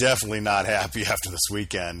 Gensel was definitely not happy after this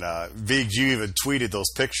weekend. Vig, you even tweeted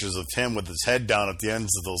those pictures of him with his head down at the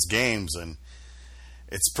ends of those games, and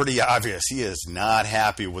it's pretty obvious he is not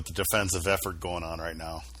happy with the defensive effort going on right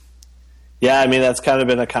now. Yeah, I mean, that's kind of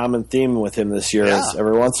been a common theme with him this year. Yeah. Is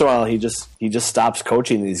every once in a while he just stops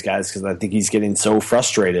coaching these guys because I think he's getting so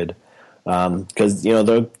frustrated because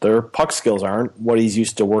their puck skills aren't what he's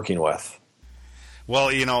used to working with. Well,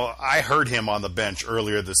 I heard him on the bench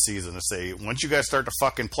earlier this season to say, once you guys start to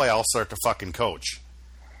fucking play, I'll start to fucking coach.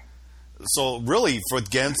 So really, for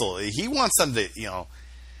Gensel, he wants them to,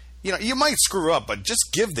 you might screw up, but just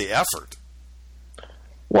give the effort.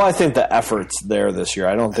 Well, I think the effort's there this year.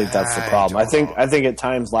 I don't think that's the problem. I think at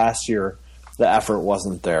times last year the effort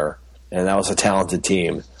wasn't there, and that was a talented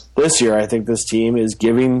team. This year, I think this team is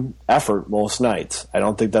giving effort most nights. I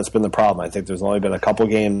don't think that's been the problem. I think there's only been a couple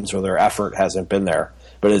games where their effort hasn't been there,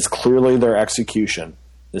 but it's clearly their execution.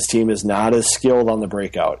 This team is not as skilled on the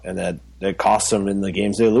breakout, and that costs them in the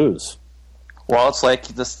games they lose. Well, it's like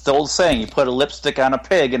this old saying, you put a lipstick on a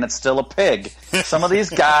pig and it's still a pig. Some of these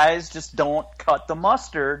guys just don't cut the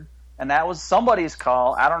mustard, and that was somebody's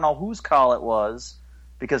call. I don't know whose call it was,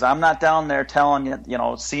 because I'm not down there telling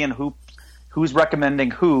you, seeing who's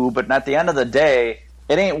recommending who, but at the end of the day,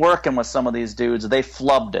 it ain't working with some of these dudes. They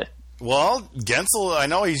flubbed it. Well, Gensel, I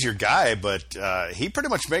know he's your guy, but he pretty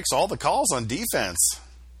much makes all the calls on defense.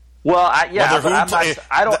 Well, he's not who making plays the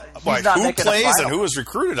final. And who is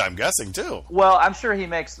recruited, I'm guessing, too. Well, I'm sure he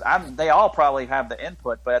makes they all probably have the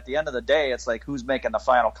input, but at the end of the day, it's like who's making the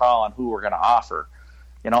final call on who we're going to offer.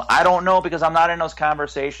 I don't know, because I'm not in those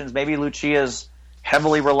conversations. Maybe Lucia's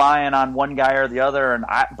heavily relying on one guy or the other,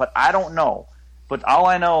 but I don't know. But all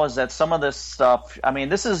I know is that some of this stuff, I mean,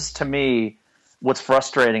 this is, to me, what's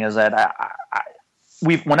frustrating is that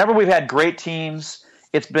whenever we've had great teams,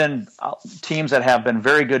 it's been teams that have been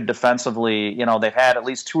very good defensively. They've had at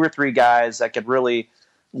least two or three guys that could really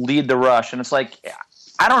lead the rush. And it's like,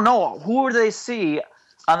 I don't know, who do they see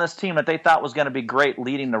on this team that they thought was going to be great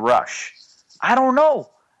leading the rush? I don't know.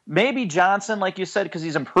 Maybe Johnson, like you said, because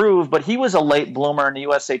he's improved, but he was a late bloomer in the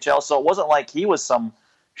USHL, so it wasn't like he was some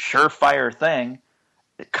surefire thing.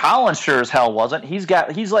 Collins sure as hell wasn't. He's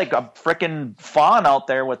like a freaking fawn out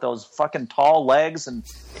there with those fucking tall legs, and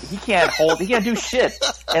he can't do shit.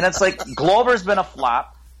 And it's like Glover's been a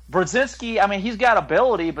flop. Brzezinski, I mean, he's got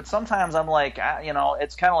ability, but sometimes I'm like,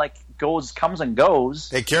 it's kind of like comes and goes.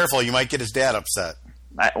 Hey, careful, you might get his dad upset.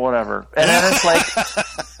 Whatever. And then it's like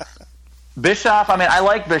Bischoff. I mean, I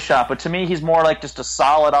like Bischoff, but to me, he's more like just a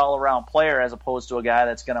solid all-around player as opposed to a guy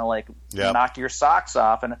that's going to knock your socks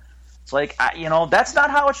off. And it's like, that's not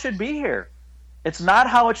how it should be here. It's not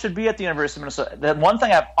how it should be at the University of Minnesota. The one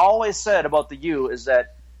thing I've always said about the U is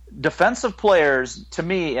that defensive players, to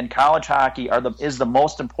me, in college hockey is the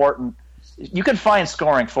most important. You can find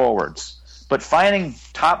scoring forwards, but finding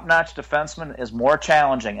top-notch defensemen is more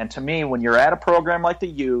challenging. And to me, when you're at a program like the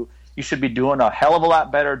U, you should be doing a hell of a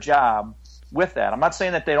lot better job with that. I'm not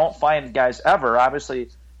saying that they don't find guys ever. Obviously,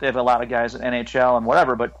 they have a lot of guys in NHL and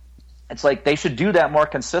whatever, but it's like they should do that more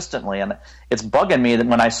consistently. And it's bugging me that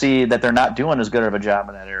when I see that they're not doing as good of a job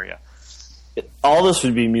in that area. All this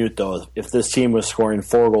would be mute, though, if this team was scoring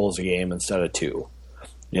 4 goals a game instead of 2.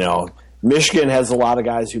 Michigan has a lot of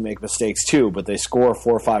guys who make mistakes too, but they score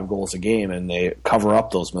 4 or 5 goals a game and they cover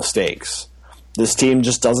up those mistakes. This team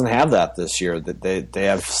just doesn't have that this year. They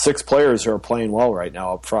have 6 players who are playing well right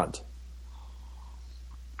now up front.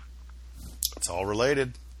 It's all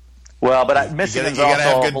related. Well, but Michigan's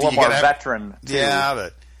also a little more veteran, too. Yeah,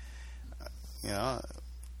 but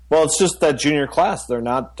Well, it's just that junior class. They're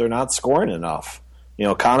not scoring enough.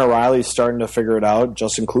 Connor Riley's starting to figure it out.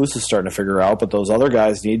 Justin Kluse is starting to figure it out. But those other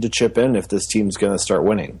guys need to chip in if this team's going to start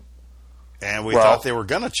winning. And we thought they were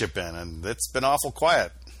going to chip in, and it's been awful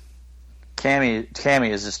quiet.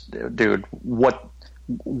 Cammy is just, dude.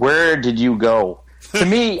 Where did you go? To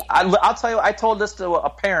me, I'll tell you. I told this to a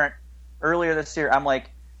parent earlier this year. I'm like,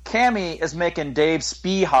 Cammy is making Dave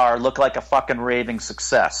Spihar look like a fucking raving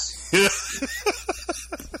success.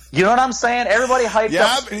 You know what I'm saying? Everybody hyped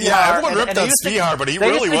up Spihar. Yeah, everyone ripped on Spihar, but he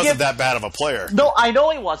really wasn't that bad of a player. No, I know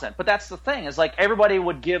he wasn't, but that's the thing. Is like everybody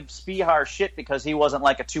would give Spihar shit because he wasn't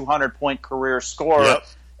like a 200-point career scorer. Yep.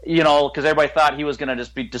 Because everybody thought he was going to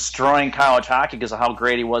just be destroying college hockey because of how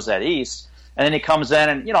great he was at East. And then he comes in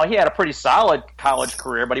and, he had a pretty solid college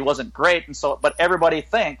career, but he wasn't great. And so, but everybody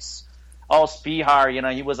thinks, oh,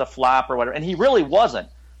 Spihar, he was a flop or whatever. And he really wasn't.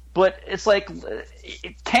 But it's like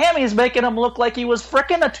Cammy's making him look like he was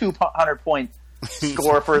frickin' a 200-point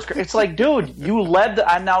scorer for his career. It's like, dude, you led the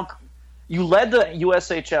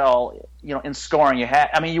USHL, in scoring.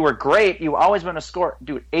 You were great. You've always been a scorer.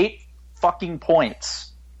 Dude, 8 fucking points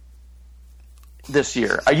this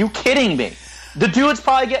year. Are you kidding me? The dude's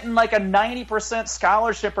probably getting like a 90%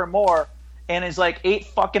 scholarship or more, and he's like 8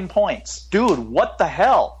 fucking points. Dude, what the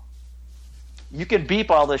hell? You can beep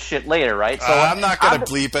all this shit later, right? So I'm not going to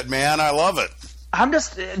bleep it, man. I love it. I'm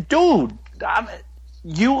just, dude.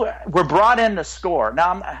 You were brought in to score.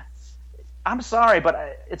 Now, I'm sorry,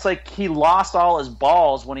 but it's like he lost all his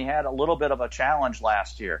balls when he had a little bit of a challenge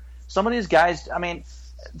last year. Some of these guys,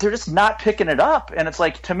 they're just not picking it up, and it's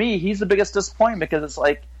like, to me, he's the biggest disappointment because it's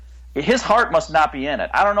like his heart must not be in it.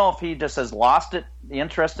 I don't know if he just has lost the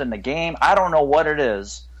interest in the game. I don't know what it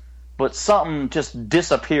is, but something just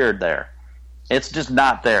disappeared there. It's just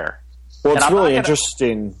not there. Well, it's really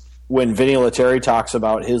interesting when Vinny Lettieri talks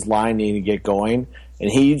about his line needing to get going, and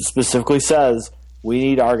he specifically says, we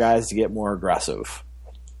need our guys to get more aggressive.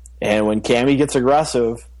 And when Cammy gets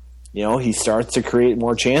aggressive, he starts to create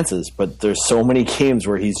more chances, but there's so many games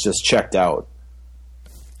where he's just checked out.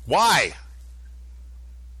 Why?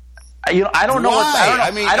 I don't know.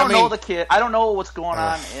 I don't know the kid. I don't know what's going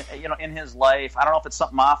on, in his life. I don't know if it's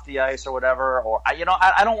something off the ice or whatever. Or I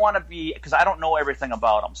don't want to be, because I don't know everything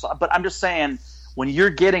about him. So, but I'm just saying, when you're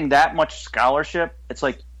getting that much scholarship, it's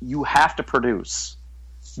like you have to produce.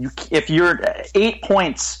 If you're 8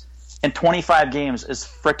 points in 25 games is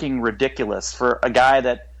freaking ridiculous for a guy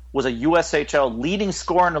that was a USHL leading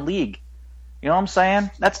scorer in the league. You know what I'm saying?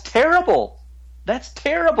 That's terrible.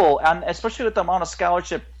 And especially with the amount of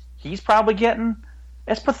scholarship he's probably getting.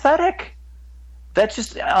 It's pathetic. That's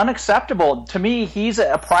just unacceptable. To me, he's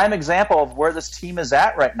a prime example of where this team is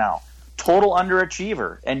at right now. Total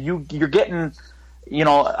underachiever. And you're getting,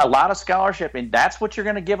 a lot of scholarship, and that's what you're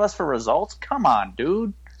going to give us for results? Come on,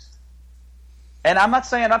 dude. And I'm not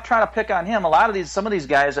trying to pick on him. Some of these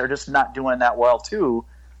guys are just not doing that well too.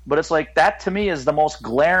 But it's like, that to me is the most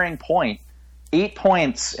glaring point. 8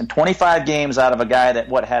 points in 25 games out of a guy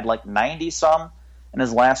that had like 90-some in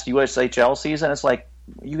his last USHL season. It's like,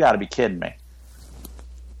 you got to be kidding me.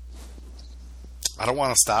 I don't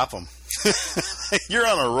want to stop him. You're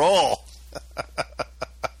on a roll.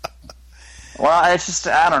 Well, it's just,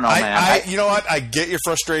 I don't know, man. You know what? I get your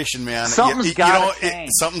frustration, man. Something's got to change.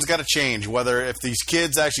 Something's got to change. Whether if these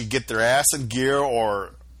kids actually get their ass in gear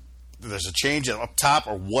or there's a change up top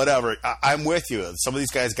or whatever, I'm with you. Some of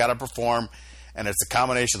these guys got to perform, and it's a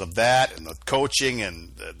combination of that and the coaching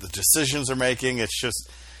and the decisions they're making. It's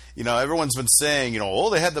just, everyone's been saying,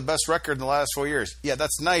 they had the best record in the last 4 years. Yeah,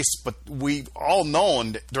 that's nice, but we've all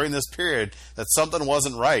known during this period that something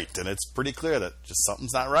wasn't right, and it's pretty clear that just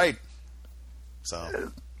something's not right.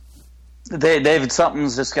 So David,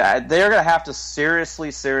 something's just got. They're going to have to seriously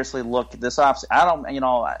look at this offseason. I don't,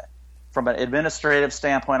 from an administrative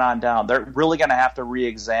standpoint on down, they're really going to have to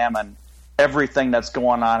re-examine everything that's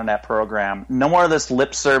going on in that program. No more of this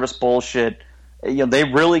lip service bullshit. They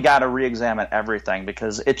really got to re-examine everything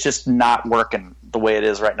because it's just not working the way it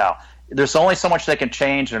is right now. There's only so much they can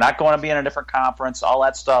change. They're not going to be in a different conference, all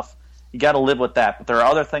that stuff. You got to live with that. But there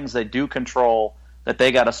are other things they do control that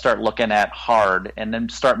they got to start looking at hard and then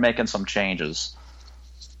start making some changes.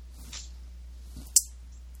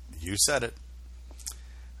 You said it.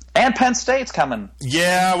 And Penn State's coming.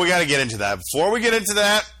 Yeah, we got to get into that. Before we get into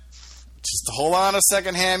that, Just hold on a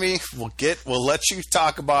second, Hammy. We'll let you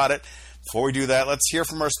talk about it. Before we do that, let's hear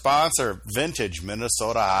from our sponsor, Vintage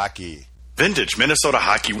Minnesota Hockey. Vintage Minnesota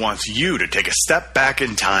Hockey wants you to take a step back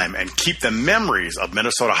in time and keep the memories of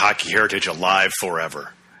Minnesota hockey heritage alive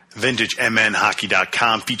forever.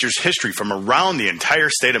 VintageMNHockey.com features history from around the entire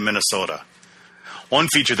state of Minnesota. One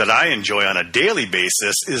feature that I enjoy on a daily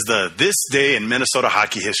basis is the This Day in Minnesota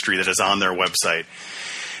Hockey History that is on their website.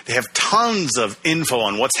 They have tons of info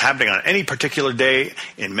on what's happening on any particular day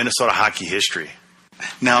in Minnesota hockey history.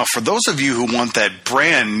 Now, for those of you who want that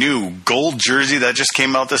brand new gold jersey that just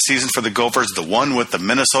came out this season for the Gophers, the one with the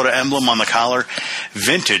Minnesota emblem on the collar,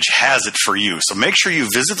 Vintage has it for you. So make sure you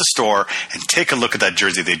visit the store and take a look at that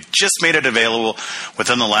jersey. They just made it available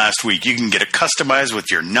within the last week. You can get it customized with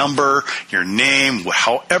your number, your name,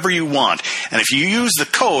 however you want. And if you use the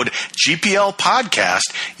code GPL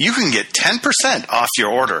Podcast, you can get 10% off your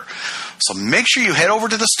order. So make sure you head over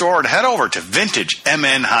to the store and head over to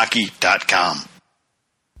VintageMNHockey.com.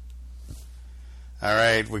 All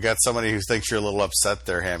right, we got somebody who thinks you're a little upset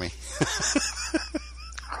there, Hammy.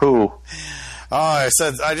 Who? Oh, I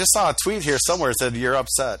just saw a tweet here somewhere that said you're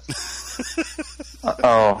upset.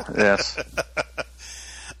 Oh, yes.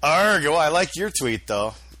 Well, I like your tweet,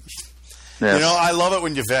 though. Yes. You know, I love it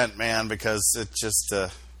when you vent, man, because it just...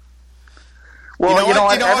 Well, you know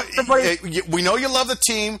what? everybody... We know you love the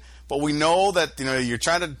team, but we know that you're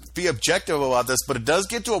trying to be objective about this, but it does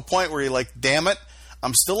get to a point where you're like, damn it,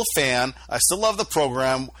 I'm still a fan. I still love the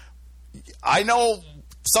program. I know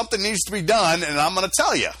something needs to be done, and I'm going to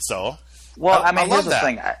tell you. So, well, here's the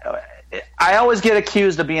thing. I always get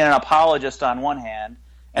accused of being an apologist on one hand,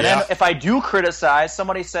 and then if I do criticize,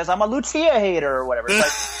 somebody says I'm a Lucia hater or whatever.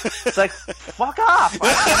 It's like fuck off.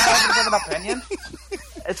 I don't have an opinion.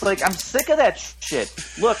 It's like I'm sick of that shit.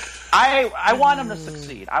 Look, I want him to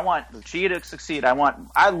succeed. I want Lucia to succeed.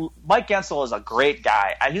 Mike Gensel is a great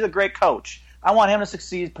guy. He's a great coach. I want him to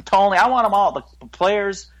succeed. Patoli, I want them all, the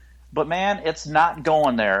players. But, man, it's not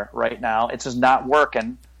going there right now. It's just not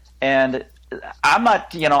working. And I'm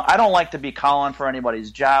not, I don't like to be calling for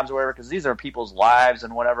anybody's jobs or whatever because these are people's lives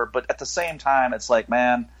and whatever. But at the same time, it's like,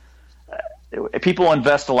 man, people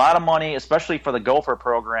invest a lot of money, especially for the Gopher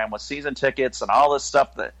program with season tickets and all this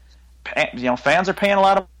stuff that, fans are paying a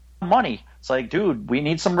lot of money. It's like, dude, we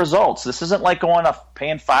need some results. This isn't like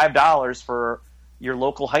paying $5 for your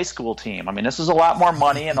local high school team. I mean, this is a lot more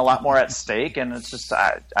money and a lot more at stake, and it's just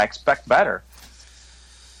I expect better.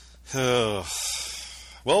 Well,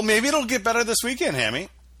 maybe it'll get better this weekend, Hammy.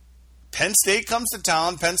 Penn State comes to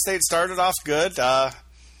town. Penn State started off good.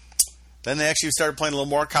 Then they actually started playing a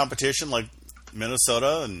little more competition like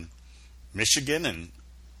Minnesota and Michigan, and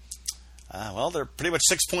they're pretty much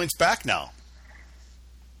 6 points back now.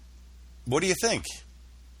 What do you think?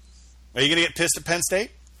 Are you going to get pissed at Penn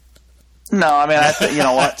State? No, I mean, you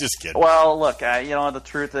know what? Just kidding. Well, look, the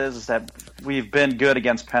truth is that we've been good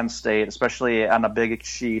against Penn State, especially on a big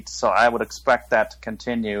sheet, so I would expect that to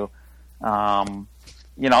continue. But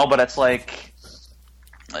it's like,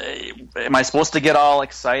 am I supposed to get all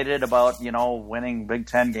excited about, winning Big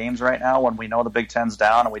Ten games right now when we know the Big Ten's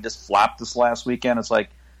down and we just flopped this last weekend? It's like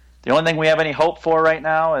the only thing we have any hope for right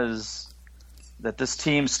now is that this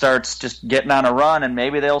team starts just getting on a run, and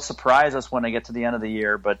maybe they'll surprise us when they get to the end of the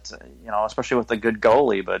year. But especially with a good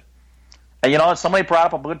goalie. But somebody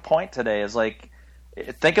brought up a good point today. Is like,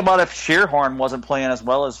 think about if Shearhorn wasn't playing as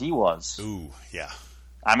well as he was. Ooh, yeah.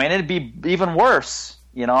 I mean, it'd be even worse.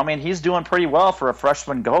 He's doing pretty well for a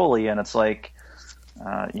freshman goalie, and it's like,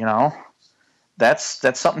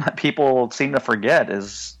 that's something that people seem to forget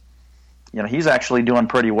is. He's actually doing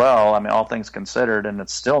pretty well. I mean, all things considered, and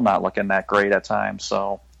it's still not looking that great at times.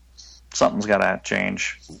 So something's got to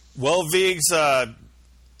change. Well, Viggs,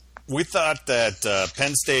 we thought that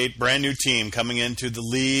Penn State, brand new team coming into the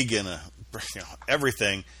league and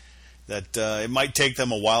everything, that it might take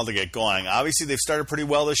them a while to get going. Obviously, they've started pretty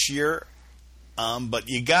well this year, but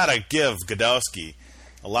you got to give Godowski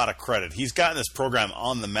a lot of credit. He's gotten this program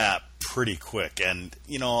on the map pretty quick, and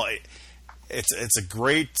it's a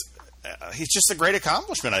great. He's just a great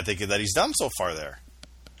accomplishment, I think, that he's done so far there.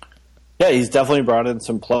 Yeah, he's definitely brought in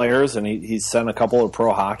some players, and he's sent a couple of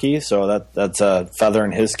pro hockey, so that's a feather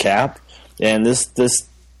in his cap. And this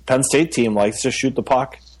Penn State team likes to shoot the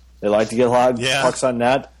puck. They like to get a lot of pucks on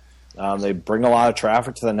net. They bring a lot of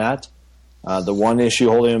traffic to the net. The one issue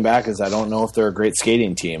holding them back is I don't know if they're a great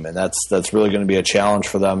skating team, and that's really going to be a challenge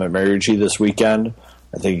for them at Mariucci this weekend.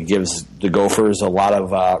 I think it gives the Gophers a lot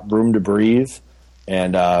of room to breathe,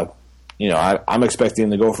 and I'm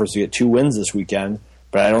expecting the Gophers to get 2 wins this weekend,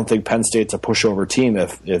 but I don't think Penn State's a pushover team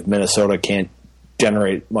if Minnesota can't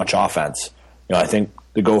generate much offense. I think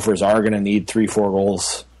the Gophers are going to need 3-4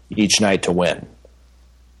 goals each night to win.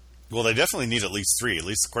 Well, they definitely need at least 3, at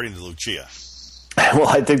least according to Lucia. Well,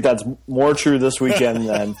 I think that's more true this weekend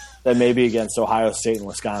than maybe against Ohio State and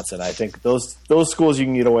Wisconsin. I think those schools you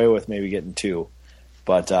can get away with maybe getting 2.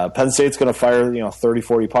 But Penn State's going to fire 30,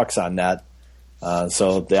 40 pucks on net.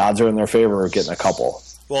 So the odds are in their favor of getting a couple.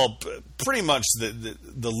 Well, pretty much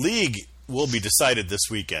the league will be decided this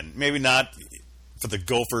weekend. Maybe not for the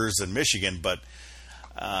Gophers and Michigan, but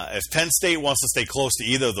if Penn State wants to stay close to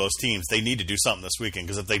either of those teams, they need to do something this weekend.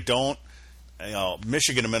 Because if they don't,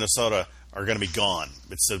 Michigan and Minnesota are going to be gone.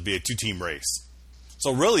 It's going to be a 2-team race.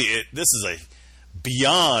 So really, this is a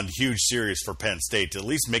beyond huge series for Penn State to at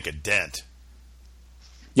least make a dent.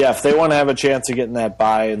 Yeah, if they want to have a chance of getting that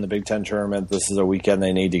bye in the Big Ten tournament, this is a weekend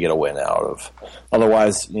they need to get a win out of.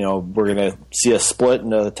 Otherwise, we're going to see a split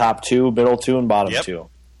into the top 2, middle 2, and bottom 2.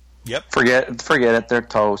 Yep. Forget it. They're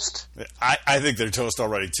toast. I think they're toast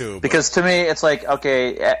already, too. But. Because to me, it's like,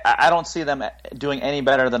 okay, I don't see them doing any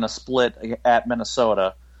better than a split at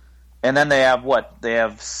Minnesota. And then they have They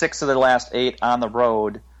have 6 of their last 8 on the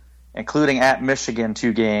road, including at Michigan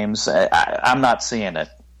 2 games. I'm not seeing it.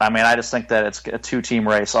 I mean, I just think that it's a 2-team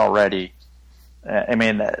race already. I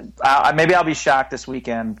mean, maybe I'll be shocked this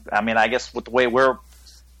weekend. I mean, I guess with the way we're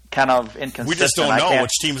kind of inconsistent. We just don't know which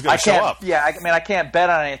team's going to show up. Yeah, I can't bet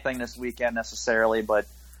on anything this weekend necessarily, but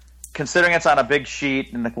considering it's on a big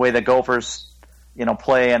sheet and the way the Gophers,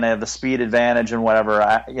 play and they have the speed advantage and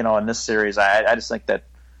whatever, in this series, I just think that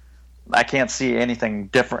I can't see anything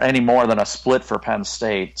different any more than a split for Penn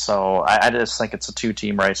State. So I just think it's a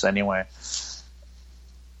 2-team race anyway.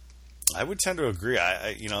 I would tend to agree.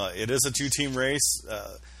 It is a 2-team race.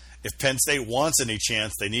 If Penn State wants any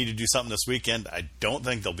chance, they need to do something this weekend. I don't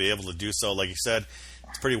think they'll be able to do so. Like you said,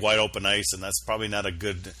 it's pretty wide open ice, and that's probably not a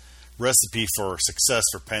good recipe for success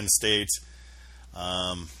for Penn State.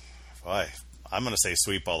 I'm going to say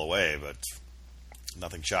sweep all the way, but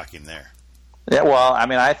nothing shocking there. Yeah, well, I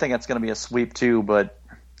mean, I think it's going to be a sweep too, but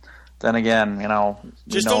then again,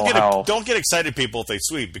 just don't get excited, people, if they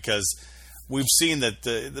sweep, because we've seen that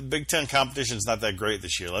the Big Ten competition is not that great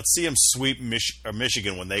this year. Let's see them sweep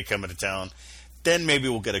Michigan when they come into town. Then maybe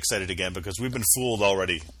we'll get excited again, because we've been fooled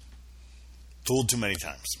already. Fooled too many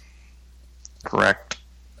times. Correct.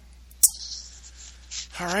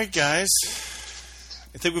 All right, guys.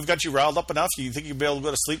 I think we've got you riled up enough. You think you'll be able to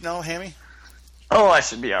go to sleep now, Hammy? Oh, I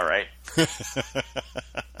should be all right.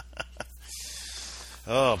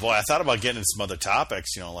 Oh, boy. I thought about getting into some other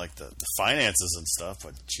topics, like the finances and stuff,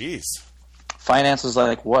 but geez. Finances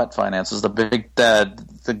like what? Finances? The big the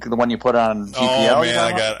one you put on GPL? Oh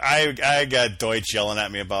man, I got Deutsch yelling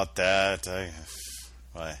at me about that.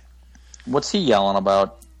 Why? What's he yelling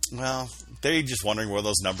about? Well, they just wondering where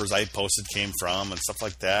those numbers I posted came from and stuff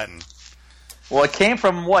like that. And well, it came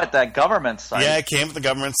from what? That government site? Yeah, it came from the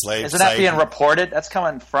government site. Isn't that being reported? That's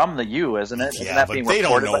coming from the U, isn't it? Yeah, isn't that but being they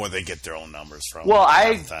reported? Don't know where they get their own numbers from. Well,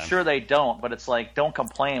 I'm sure they don't, but it's like, don't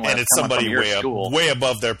complain when and it's somebody coming from your school. way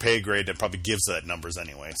above their pay grade that probably gives that numbers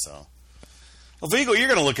anyway. So, well, Vigo, you're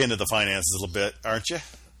going to look into the finances a little bit, aren't you?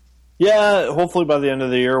 Yeah, hopefully by the end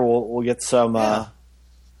of the year we'll get some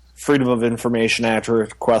Freedom of Information Act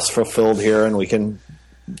requests fulfilled here, and we can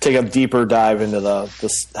take a deeper dive into the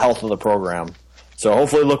health of the program. So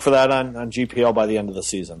hopefully look for that on GPL by the end of the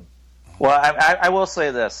season. Well, I will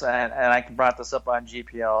say this, and I brought this up on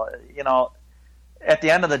GPL. At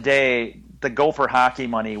the end of the day, the Gopher hockey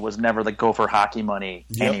money was never the Gopher hockey money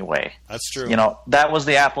anyway. That's true. That was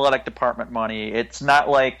the athletic department money. It's not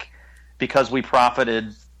like because we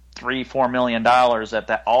profited $3-4 million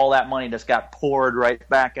that all that money just got poured right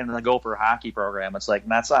back into the Gopher hockey program. It's like,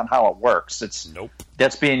 that's not how it works.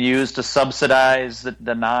 That's being used to subsidize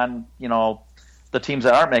the non, the teams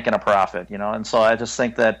that aren't making a profit, and so I just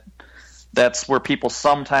think that that's where people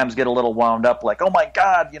sometimes get a little wound up, like, oh my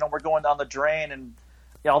God, we're going down the drain and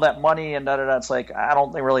all that money and da-da-da. It's like, I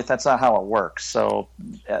don't think really that's not how it works. So,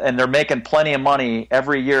 and they're making plenty of money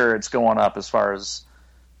every year. It's going up as far as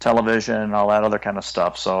television and all that other kind of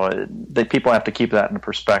stuff. So people have to keep that in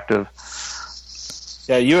perspective.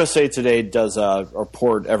 Yeah, USA Today does a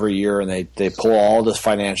report every year, and they pull all this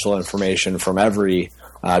financial information from every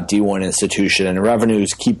D1 institution, and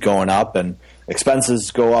revenues keep going up and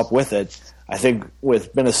expenses go up with it. I think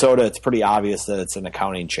with Minnesota, it's pretty obvious that it's an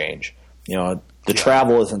accounting change. The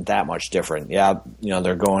travel isn't that much different. Yeah,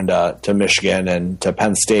 they're going to Michigan and to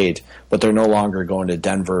Penn State, but they're no longer going to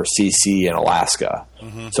Denver, CC, and Alaska.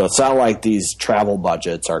 Mm-hmm. So it's not like these travel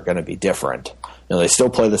budgets are going to be different. They still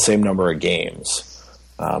play the same number of games.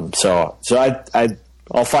 So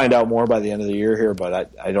I'll find out more by the end of the year here,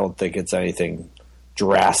 but I don't think it's anything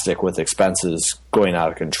drastic with expenses going out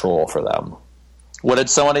of control for them. What did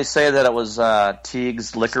somebody say that it was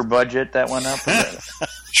Teague's liquor budget that went up?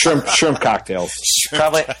 Shrimp cocktails.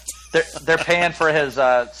 Probably they're paying for his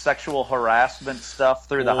sexual harassment stuff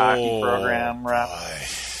through the hockey program.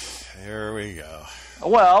 Here we go.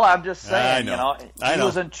 Well, I'm just saying, I know. He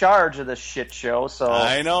was in charge of this shit show, so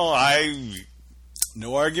I know.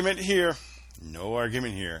 No argument here. No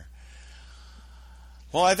argument here.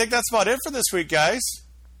 Well, I think that's about it for this week, guys.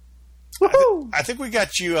 Woohoo! I think we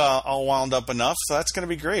got you all wound up enough, so that's going to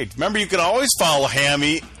be great. Remember, you can always follow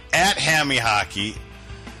Hammy at Hammy Hockey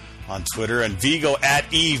on Twitter and Vigo at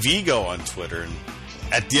eVigo on Twitter. And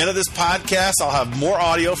at the end of this podcast, I'll have more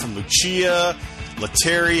audio from Lucia,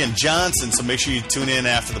 Letary, and Johnson, so make sure you tune in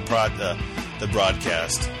after the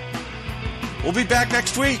broadcast. We'll be back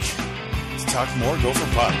next week to talk more Go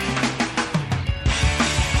for Puck.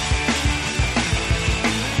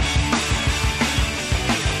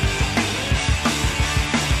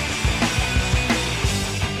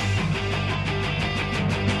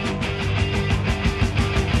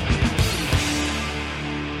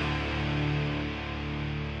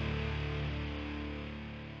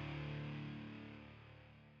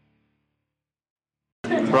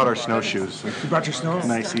 Brought our snowshoes. You brought your snow?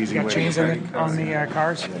 Nice, easy you got way. chains on the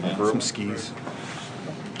cars? Some skis.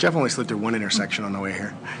 Jeff only slid through one intersection on the way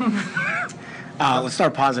here. Let's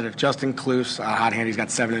start positive. Justin Kloos, hot hand. He's got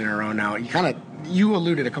 7 in a row now. You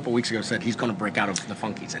alluded a couple weeks ago, said he's going to break out of the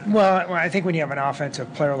funk he's in. Well, I think when you have an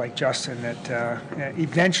offensive player like Justin, that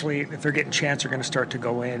eventually, if they're getting chance, they're going to start to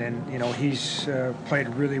go in. And he's played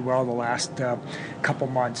really well the last couple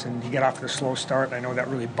months, and he got off to a slow start. And I know that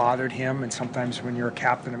really bothered him. And sometimes when you're a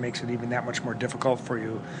captain, it makes it even that much more difficult for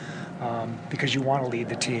you because you want to lead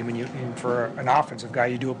the team, and for an offensive guy,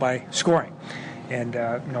 you do it by scoring. And,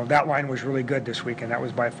 that line was really good this week, and that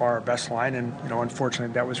was by far our best line. And,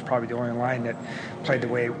 unfortunately, that was probably the only line that played the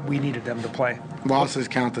way we needed them to play. Losses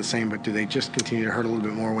count the same, but do they just continue to hurt a little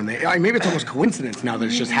bit more when they... maybe it's almost coincidence now that it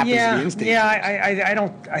just happens to be in state. Yeah, I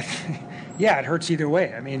don't... Yeah, it hurts either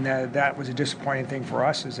way. I mean, that was a disappointing thing for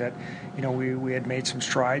us is that, we had made some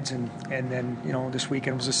strides, and then, this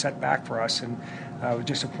weekend was a setback for us. And it was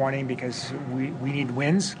disappointing because we need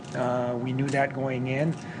wins. We knew that going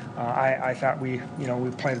in. I thought we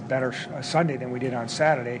played better Sunday than we did on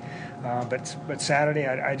Saturday, but Saturday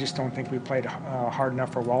I just don't think we played hard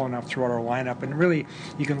enough or well enough throughout our lineup. And really,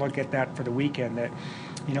 you can look at that for the weekend. That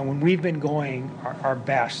when we've been going our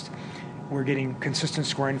best, we're getting consistent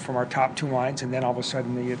scoring from our top 2 lines, and then all of a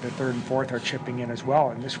sudden the third and fourth are chipping in as well.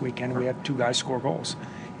 And this weekend we had 2 guys score goals.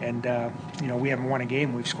 And, we haven't won a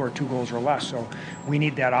game. We've scored 2 goals or less. So we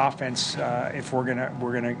need that offense if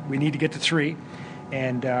we need to get to 3.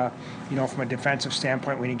 And, from a defensive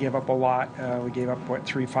standpoint, we didn't give up a lot. We gave up,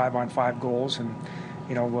 3 5-on-5 goals. And,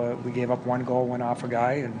 we gave up 1 goal, went off a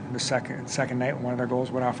guy. And the second night, one of their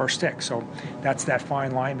goals went off our stick. So that's that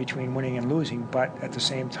fine line between winning and losing. But at the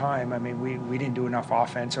same time, I mean, we didn't do enough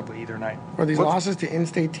offensively either night. Were these losses to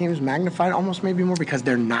in-state teams magnified almost maybe more because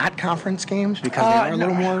they're not conference games? Because they are a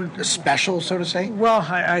little more special, so to say? Well,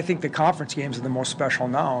 I think the conference games are the most special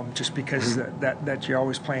now just because that you're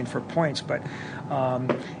always playing for points. But,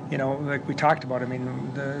 like we talked about, I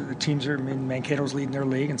mean, the teams are, Mankato's leading their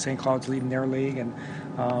league and St. Cloud's leading their league and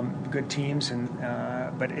good teams.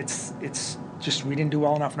 But it's just we didn't do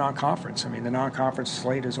well enough non-conference. I mean, the non-conference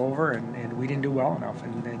slate is over and we didn't do well enough.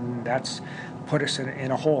 And that's put us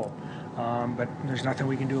in a hole. But there's nothing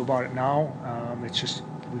we can do about it now. It's just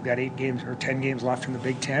we've got 8 games or 10 games left in the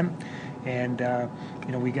Big Ten. And,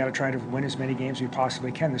 we got to try to win as many games as we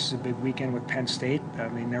possibly can. This is a big weekend with Penn State. I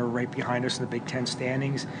mean, they're right behind us in the Big Ten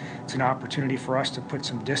standings. It's an opportunity for us to put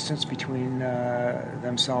some distance between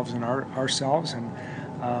themselves and ourselves and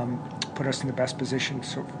put us in the best position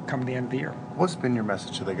come the end of the year. What's been your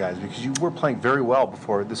message to the guys? Because you were playing very well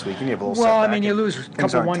before this week, and you have a little setback. Well, I mean, you lose a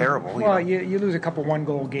couple terrible. Well, you lose a couple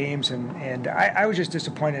 1-goal games, and I was just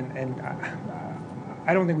disappointed, and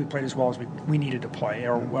I don't think we played as well as we needed to play,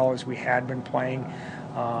 or well as we had been playing.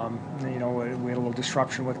 We had a little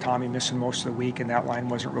disruption with Tommy missing most of the week, and that line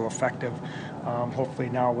wasn't real effective. Hopefully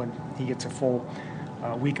now when he gets a full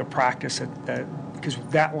week of practice, because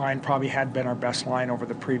that line probably had been our best line over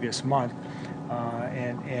the previous month,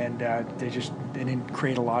 and they didn't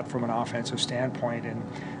create a lot from an offensive standpoint, and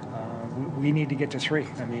we need to get to 3.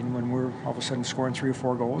 I mean, when we're all of a sudden scoring 3 or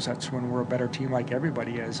 4 goals, that's when we're a better team like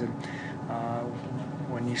everybody is, and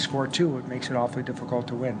when you score 2, it makes it awfully difficult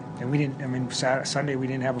to win. And we didn't. I mean, Sunday we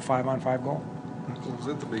didn't have a 5-on-5 goal. Was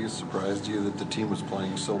it the biggest surprise to you that the team was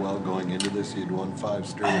playing so well going into this? You'd won 5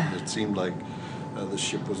 straight, and it seemed like the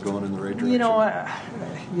ship was going in the right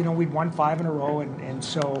direction? We'd won 5 in a row, and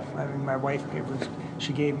so I mean, my wife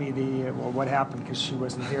she gave me the what happened because she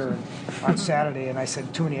wasn't here on Saturday, and I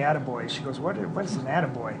said too many attaboys. She goes, what is an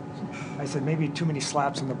attaboy? I said maybe too many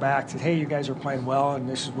slaps on the back. Said, hey, you guys are playing well, and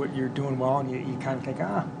this is what you're doing well, and you kind of think,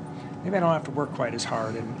 maybe I don't have to work quite as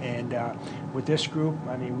hard. And with this group,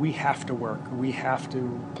 I mean, we have to work. We have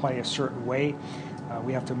to play a certain way.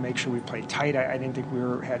 We have to make sure we play tight. I didn't think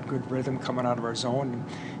we had good rhythm coming out of our zone.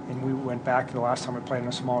 And we went back to the last time we played on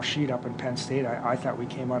a small sheet up in Penn State. I thought we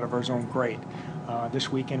came out of our zone great.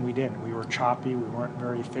 This weekend we didn't. We were choppy. We weren't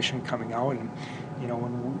very efficient coming out. And,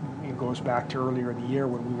 when it goes back to earlier in the year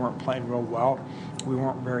when we weren't playing real well, we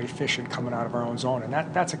weren't very efficient coming out of our own zone. And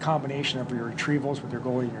that's a combination of your retrievals with your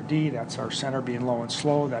goalie and your D. That's our center being low and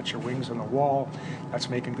slow. That's your wings on the wall. That's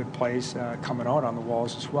making good plays coming out on the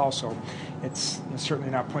walls as well. So it's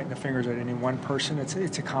certainly not pointing the fingers at any one person. It's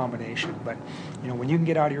a combination. But, when you can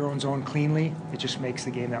get out of your own zone cleanly, it just makes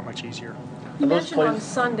the game that much easier. You mentioned on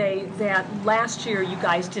Sunday that last year you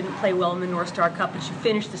guys didn't play well in the North Star Cup, but you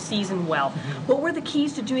finished the season well. What were the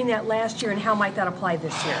keys to doing that last year, and how might that apply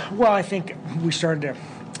this year? Well, I think we started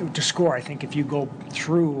to score. I think if you go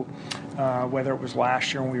through, whether it was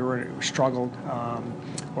last year when we struggled,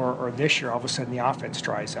 or this year, all of a sudden the offense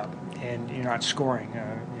dries up and you're not scoring.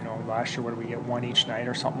 Last year, what did we get, 1 each night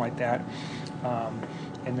or something like that?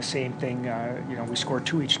 And the same thing, we scored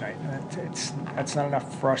 2 each night. That's not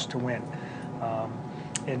enough for us to win.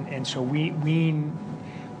 And so we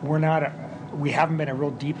haven't been a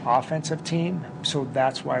real deep offensive team, so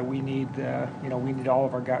that's why we need we need all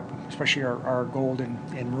of our guys, especially our gold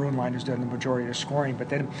and maroon liners doing the majority of the scoring. But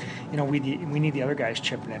then we need the other guys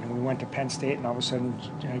chipping in. And we went to Penn State, and all of a sudden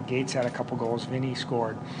Gates had a couple goals, Vinny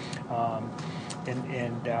scored,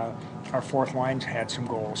 and our fourth line had some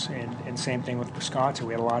goals, and same thing with Wisconsin.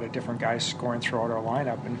 We had a lot of different guys scoring throughout our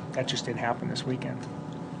lineup, and that just didn't happen this weekend.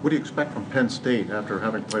 What do you expect from Penn State after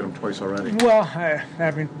having played them twice already? Well,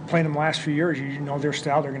 I've been playing them the last few years. You know their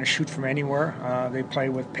style. They're going to shoot from anywhere. They play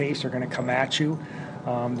with pace. They're going to come at you.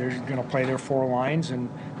 They're going to play their 4 lines, and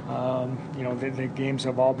the games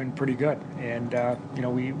have all been pretty good. And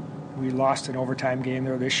we lost an overtime game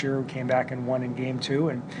there this year. We came back and won in game 2,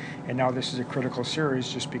 and now this is a critical series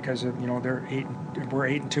just because of we're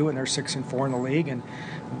 8-2 and they're 6-4 in the league, and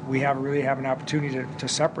we really have an opportunity to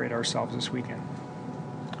separate ourselves this weekend.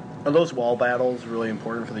 Are those wall battles really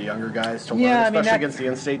important for the younger guys to learn, especially against the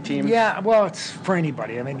in-state teams? Yeah, well, it's for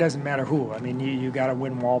anybody. I mean, it doesn't matter who. I mean, you got to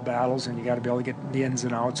win wall battles, and you got to be able to get the ins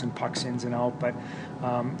and outs and pucks ins and out. But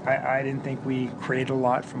I didn't think we created a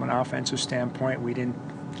lot from an offensive standpoint. We didn't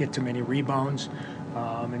get too many rebounds.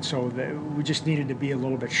 And so we just needed to be a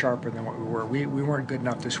little bit sharper than what we were. We weren't good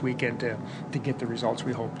enough this weekend to get the results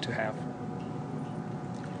we hoped to have.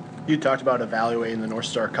 You talked about evaluating the North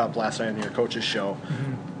Star Cup last night on your coach's show.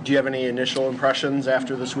 Mm-hmm. Do you have any initial impressions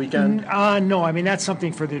after this weekend? No. I mean, that's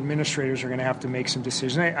something for the administrators are going to have to make some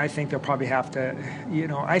decisions. I think they'll probably have to,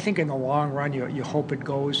 I think in the long run, you hope it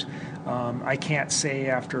goes. I can't say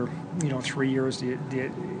after, 3 years,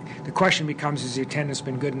 the question becomes, has the attendance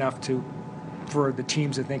been good enough for the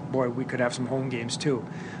teams to think, boy, we could have some home games too.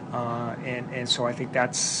 And so I think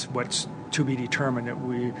that's what's to be determined. That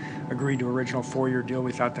we agreed to original 4-year deal.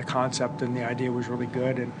 We thought the concept and the idea was really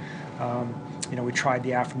good, and we tried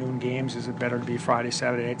the afternoon games. Is it better to be Friday,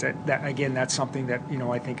 Saturday nights? That's something that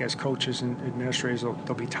I think as coaches and administrators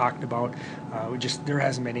they'll be talking about. There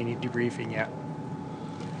hasn't been any debriefing yet.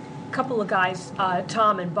 A couple of guys,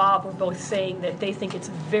 Tom and Bob, were both saying that they think it's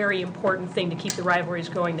a very important thing to keep the rivalries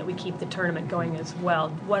going, that we keep the tournament going as well.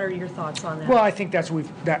 What are your thoughts on that? Well, I think that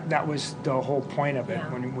was the whole point of it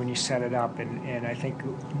when you set it up, and I think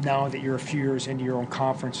now that you're a few years into your own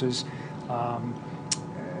conferences,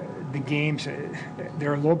 the games,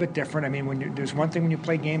 they're a little bit different. I mean, there's one thing when you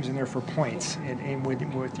play games and they're for points, and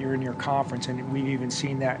with you're in your conference, and we've even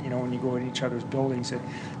seen that, when you go in each other's buildings, that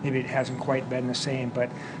maybe it hasn't quite been the same. But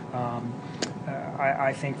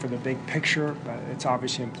I think for the big picture, it's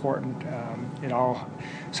obviously important.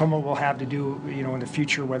 Someone will have to do, in the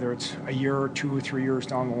future, whether it's a year or 2 or 3 years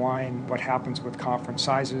down the line, what happens with conference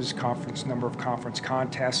sizes, number of conference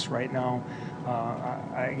contests right now.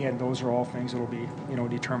 Again, those are all things that will be,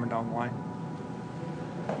 determined down the line.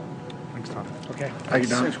 Thanks, Tom. Okay. Thank you,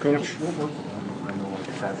 Don. Coach.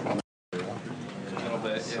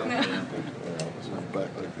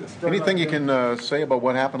 Anything you can say about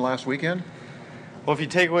what happened last weekend? Well, if you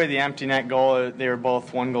take away the empty net goal, they were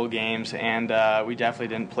both 1-goal games, and we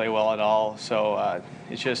definitely didn't play well at all. So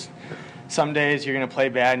it's just some days you're going to play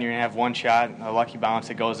bad and you're going to have one shot, a lucky bounce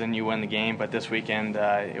that goes in, you win the game. But this weekend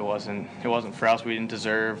it wasn't for us. We didn't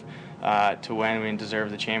deserve to win. We didn't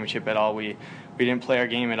deserve the championship at all. We didn't play our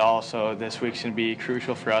game at all, so this week's going to be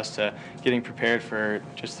crucial for us to getting prepared for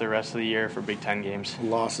just the rest of the year for Big Ten games. A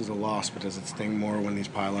loss is a loss, but does it sting more when these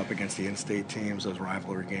pile up against the in-state teams, those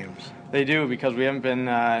rivalry games? They do, because we haven't been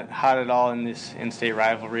hot at all in this in-state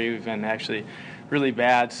rivalry. We've been actually really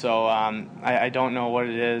bad, so I don't know what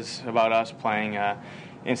it is about us playing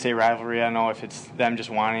in-state rivalry. I don't know if it's them just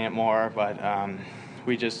wanting it more, but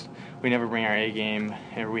we never bring our A game,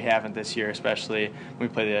 and we haven't this year, especially when we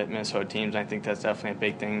play the Minnesota teams. I think that's definitely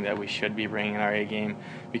a big thing that we should be bringing our A game,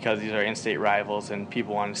 because these are in-state rivals and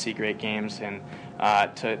people want to see great games. And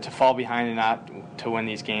to fall behind and not to win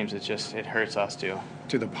these games, it hurts us too.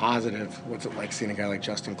 To the positive, what's it like seeing a guy like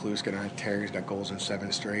Justin Kluss get on a tear? He's got goals in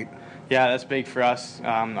 7 straight. Yeah, that's big for us.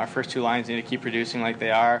 Our first 2 lines need to keep producing like they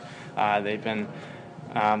are. They've been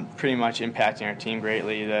pretty much impacting our team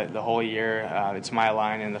greatly the whole year. It's my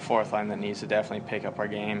line and the 4th line that needs to definitely pick up our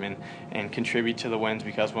game and contribute to the wins,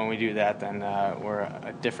 because when we do that, then we're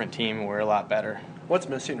a different team and we're a lot better. What's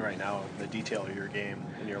missing right now in the detail of your game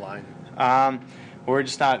and your line? We're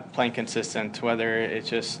just not playing consistent, whether it's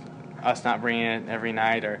just us not bringing it every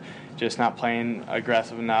night or just not playing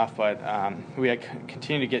aggressive enough. But we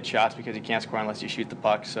continue to get shots, because you can't score unless you shoot the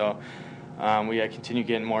puck. So we got to continue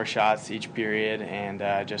getting more shots each period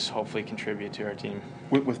and just hopefully contribute to our team.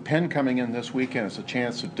 With Penn coming in this weekend, it's a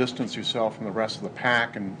chance to distance yourself from the rest of the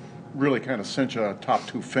pack and really kind of cinch a top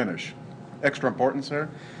 2 finish. Extra importance there?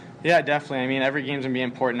 Yeah, definitely. I mean, every game's going to be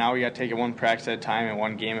important now. We got to take it one practice at a time and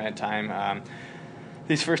one game at a time.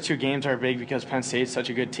 These first 2 games are big because Penn State's such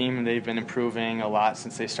a good team, and they've been improving a lot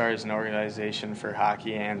since they started as an organization for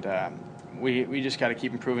hockey, and we just got to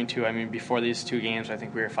keep improving too. I mean, before these 2 games, I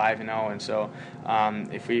think we were 5-0, and so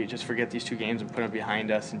if we just forget these 2 games and put them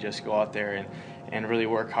behind us and just go out there and really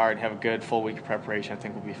work hard, have a good full week of preparation, I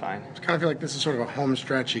think we'll be fine. I kind of feel like this is sort of a home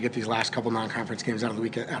stretch. You get these last couple non-conference games out of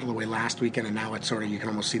the way last weekend, and now it's sort of, you can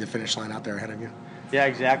almost see the finish line out there ahead of you. Yeah,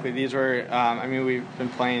 exactly. These were, we've been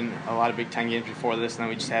playing a lot of Big Ten games before this, and then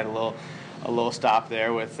we just had a little stop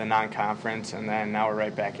there with the non-conference, and then now we're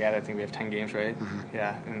right back at it. I think we have 10 games, right? Mm-hmm.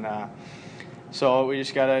 Yeah, and so we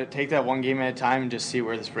just got to take that one game at a time and just see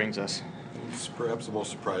where this brings us. It's perhaps the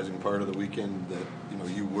most surprising part of the weekend that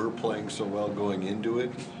you were playing so well going into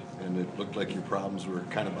it, and it looked like your problems were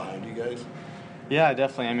kind of behind you guys. Yeah,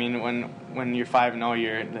 definitely. I mean, when you're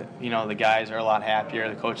 5-0, the guys are a lot happier,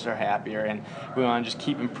 the coaches are happier, and we want to just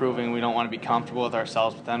keep improving. We don't want to be comfortable with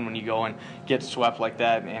ourselves, but then when you go and get swept like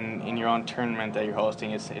that in your own tournament that you're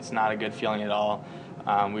hosting, it's not a good feeling at all.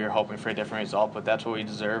 We were hoping for a different result, but that's what we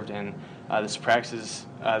deserved. And this practices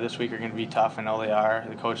this week are going to be tough. I know they are.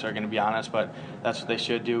 The coaches are going to be on us, but that's what they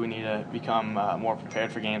should do. We need to become more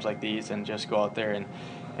prepared for games like these and just go out there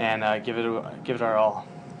and give it our all.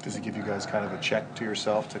 Does it give you guys kind of a check to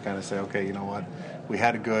yourself to kind of say, okay, you know what, we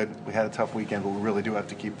had a tough weekend, but we really do have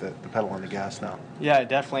to keep the pedal on the gas now? Yeah,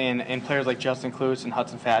 definitely. And players like Justin Kluss and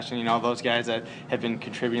Hudson Fashion, those guys that have been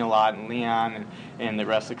contributing a lot, and Leon and the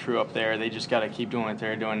rest of the crew up there, they just got to keep doing what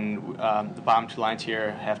they're doing. The bottom 2 lines here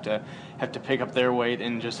have to pick up their weight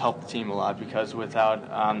and just help the team a lot, because without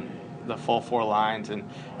the full 4 lines and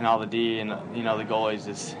all the D and the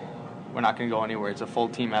goalies, we're not going to go anywhere. It's a full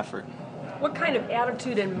team effort. What kind of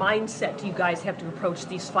attitude and mindset do you guys have to approach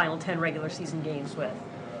these final 10 regular season games with?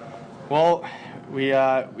 Well,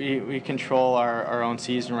 we control our own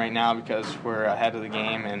season right now because we're ahead of the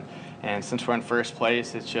game, and since we're in first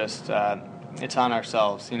place, it's just it's on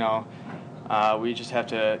ourselves. We just have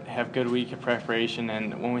to have good week of preparation,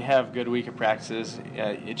 and when we have good week of practices,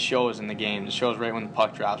 it shows in the game. It shows right when the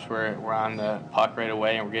puck drops. We're on the puck right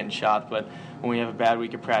away and we're getting shot, but when we have a bad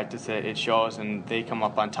week of practice, it shows, and they come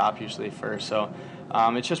up on top usually first. So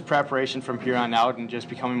it's just preparation from here on out and just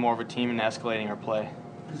becoming more of a team and escalating our play.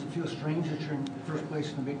 Does it feel strange that you're in first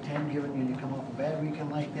place in the Big Ten, given you come off a bad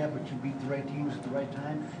weekend like that, but you beat the right teams at the right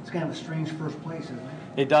time? It's kind of a strange first place, isn't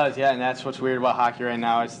it? It does, yeah, and that's what's weird about hockey right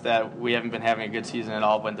now. It's that we haven't been having a good season at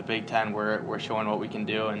all, but in the Big Ten, we're showing what we can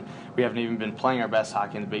do, and we haven't even been playing our best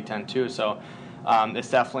hockey in the Big Ten too. So it's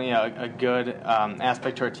definitely a good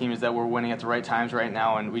aspect to our team, is that we're winning at the right times right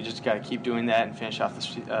now, and we just got to keep doing that and finish off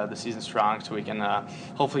the season strong, so we can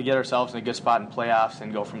hopefully get ourselves in a good spot in playoffs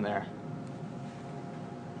and go from there.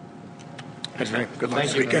 That's right. Good luck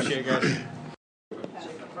this weekend. Appreciate it, guys.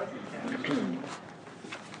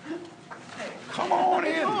 Come on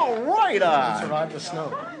in. All right. Survive the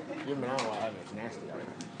snow. You've been out a while. It's nasty out here.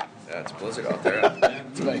 Yeah, it's a blizzard out there.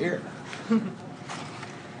 That's what I hear.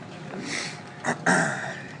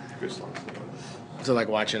 What's it like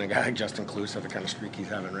watching a guy like Justin Kluss have the kind of streak he's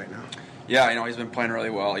having right now? Yeah, he's been playing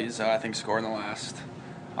really well. He's, I think, scored in the last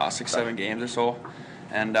 6-7 games or so.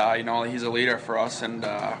 And, he's a leader for us, and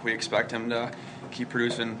we expect him to keep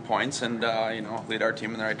producing points and, lead our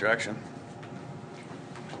team in the right direction.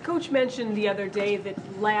 Coach mentioned the other day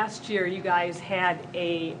that last year you guys had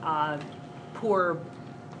a poor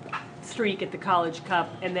streak at the College Cup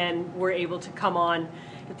and then were able to come on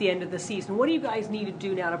at the end of the season. What do you guys need to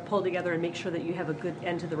do now to pull together and make sure that you have a good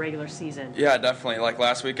end to the regular season? Yeah, definitely. Like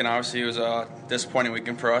last weekend, obviously, it was a disappointing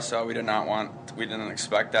weekend for us. We didn't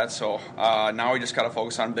expect that. So now we just got to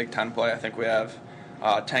focus on Big Ten play. I think we have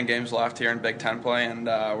 10 games left here in Big Ten play, and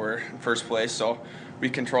we're in first place. So we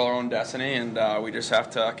control our own destiny, and we just have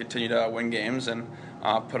to continue to win games and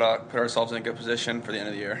put ourselves in a good position for the end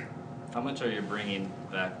of the year. How much are you bringing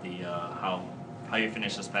back the how you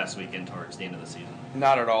finished this past weekend towards the end of the season?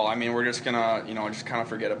 Not at all. I mean, we're just gonna just kind of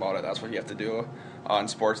forget about it. That's what you have to do in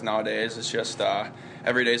sports nowadays. It's just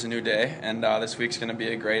every day's a new day, and this week's gonna be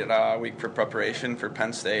a great week for preparation for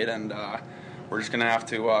Penn State, and we're just gonna have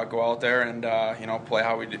to go out there and play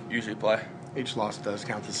how we usually play. Each loss does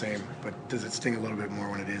count the same, but does it sting a little bit more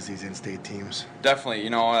when it is these in-state teams? Definitely.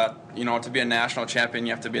 To be a national champion,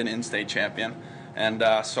 you have to be an in-state champion, and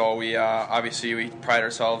so we obviously we pride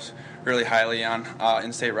ourselves really highly on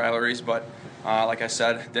in-state rivalries, but like I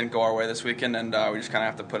said, it didn't go our way this weekend, and we just kind of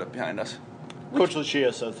have to put it behind us. Coach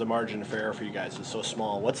Lucia says the margin of error for you guys is so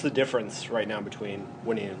small. What's the difference right now between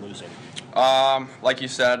winning and losing? Like you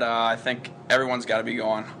said, I think everyone's got to be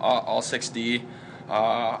going. All 6D,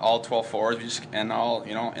 all 12 forwards, and all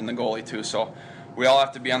in the goalie too. So we all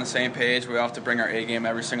have to be on the same page. We all have to bring our A game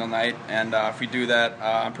every single night, and if we do that,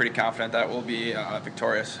 I'm pretty confident that we'll be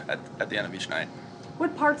victorious at the end of each night.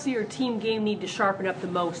 What parts of your team game need to sharpen up the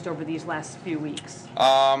most over these last few weeks?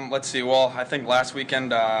 Let's see. Well, I think last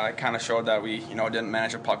weekend I kind of showed that we didn't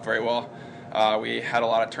manage the puck very well. We had a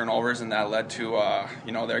lot of turnovers, and that led to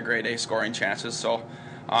their grade A scoring chances. So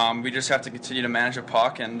we just have to continue to manage the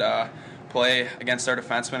puck and play against our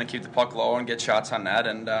defensemen and keep the puck low and get shots on net,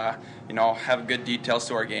 and have good details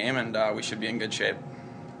to our game, and we should be in good shape.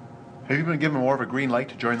 Have you been given more of a green light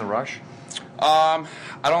to join the Rush? I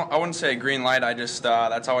wouldn't say a green light. I just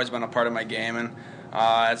that's always been a part of my game, and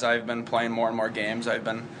as I've been playing more and more games, I've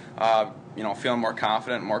been feeling more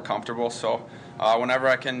confident and more comfortable. So whenever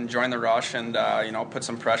I can join the Rush and put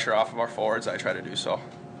some pressure off of our forwards, I try to do so.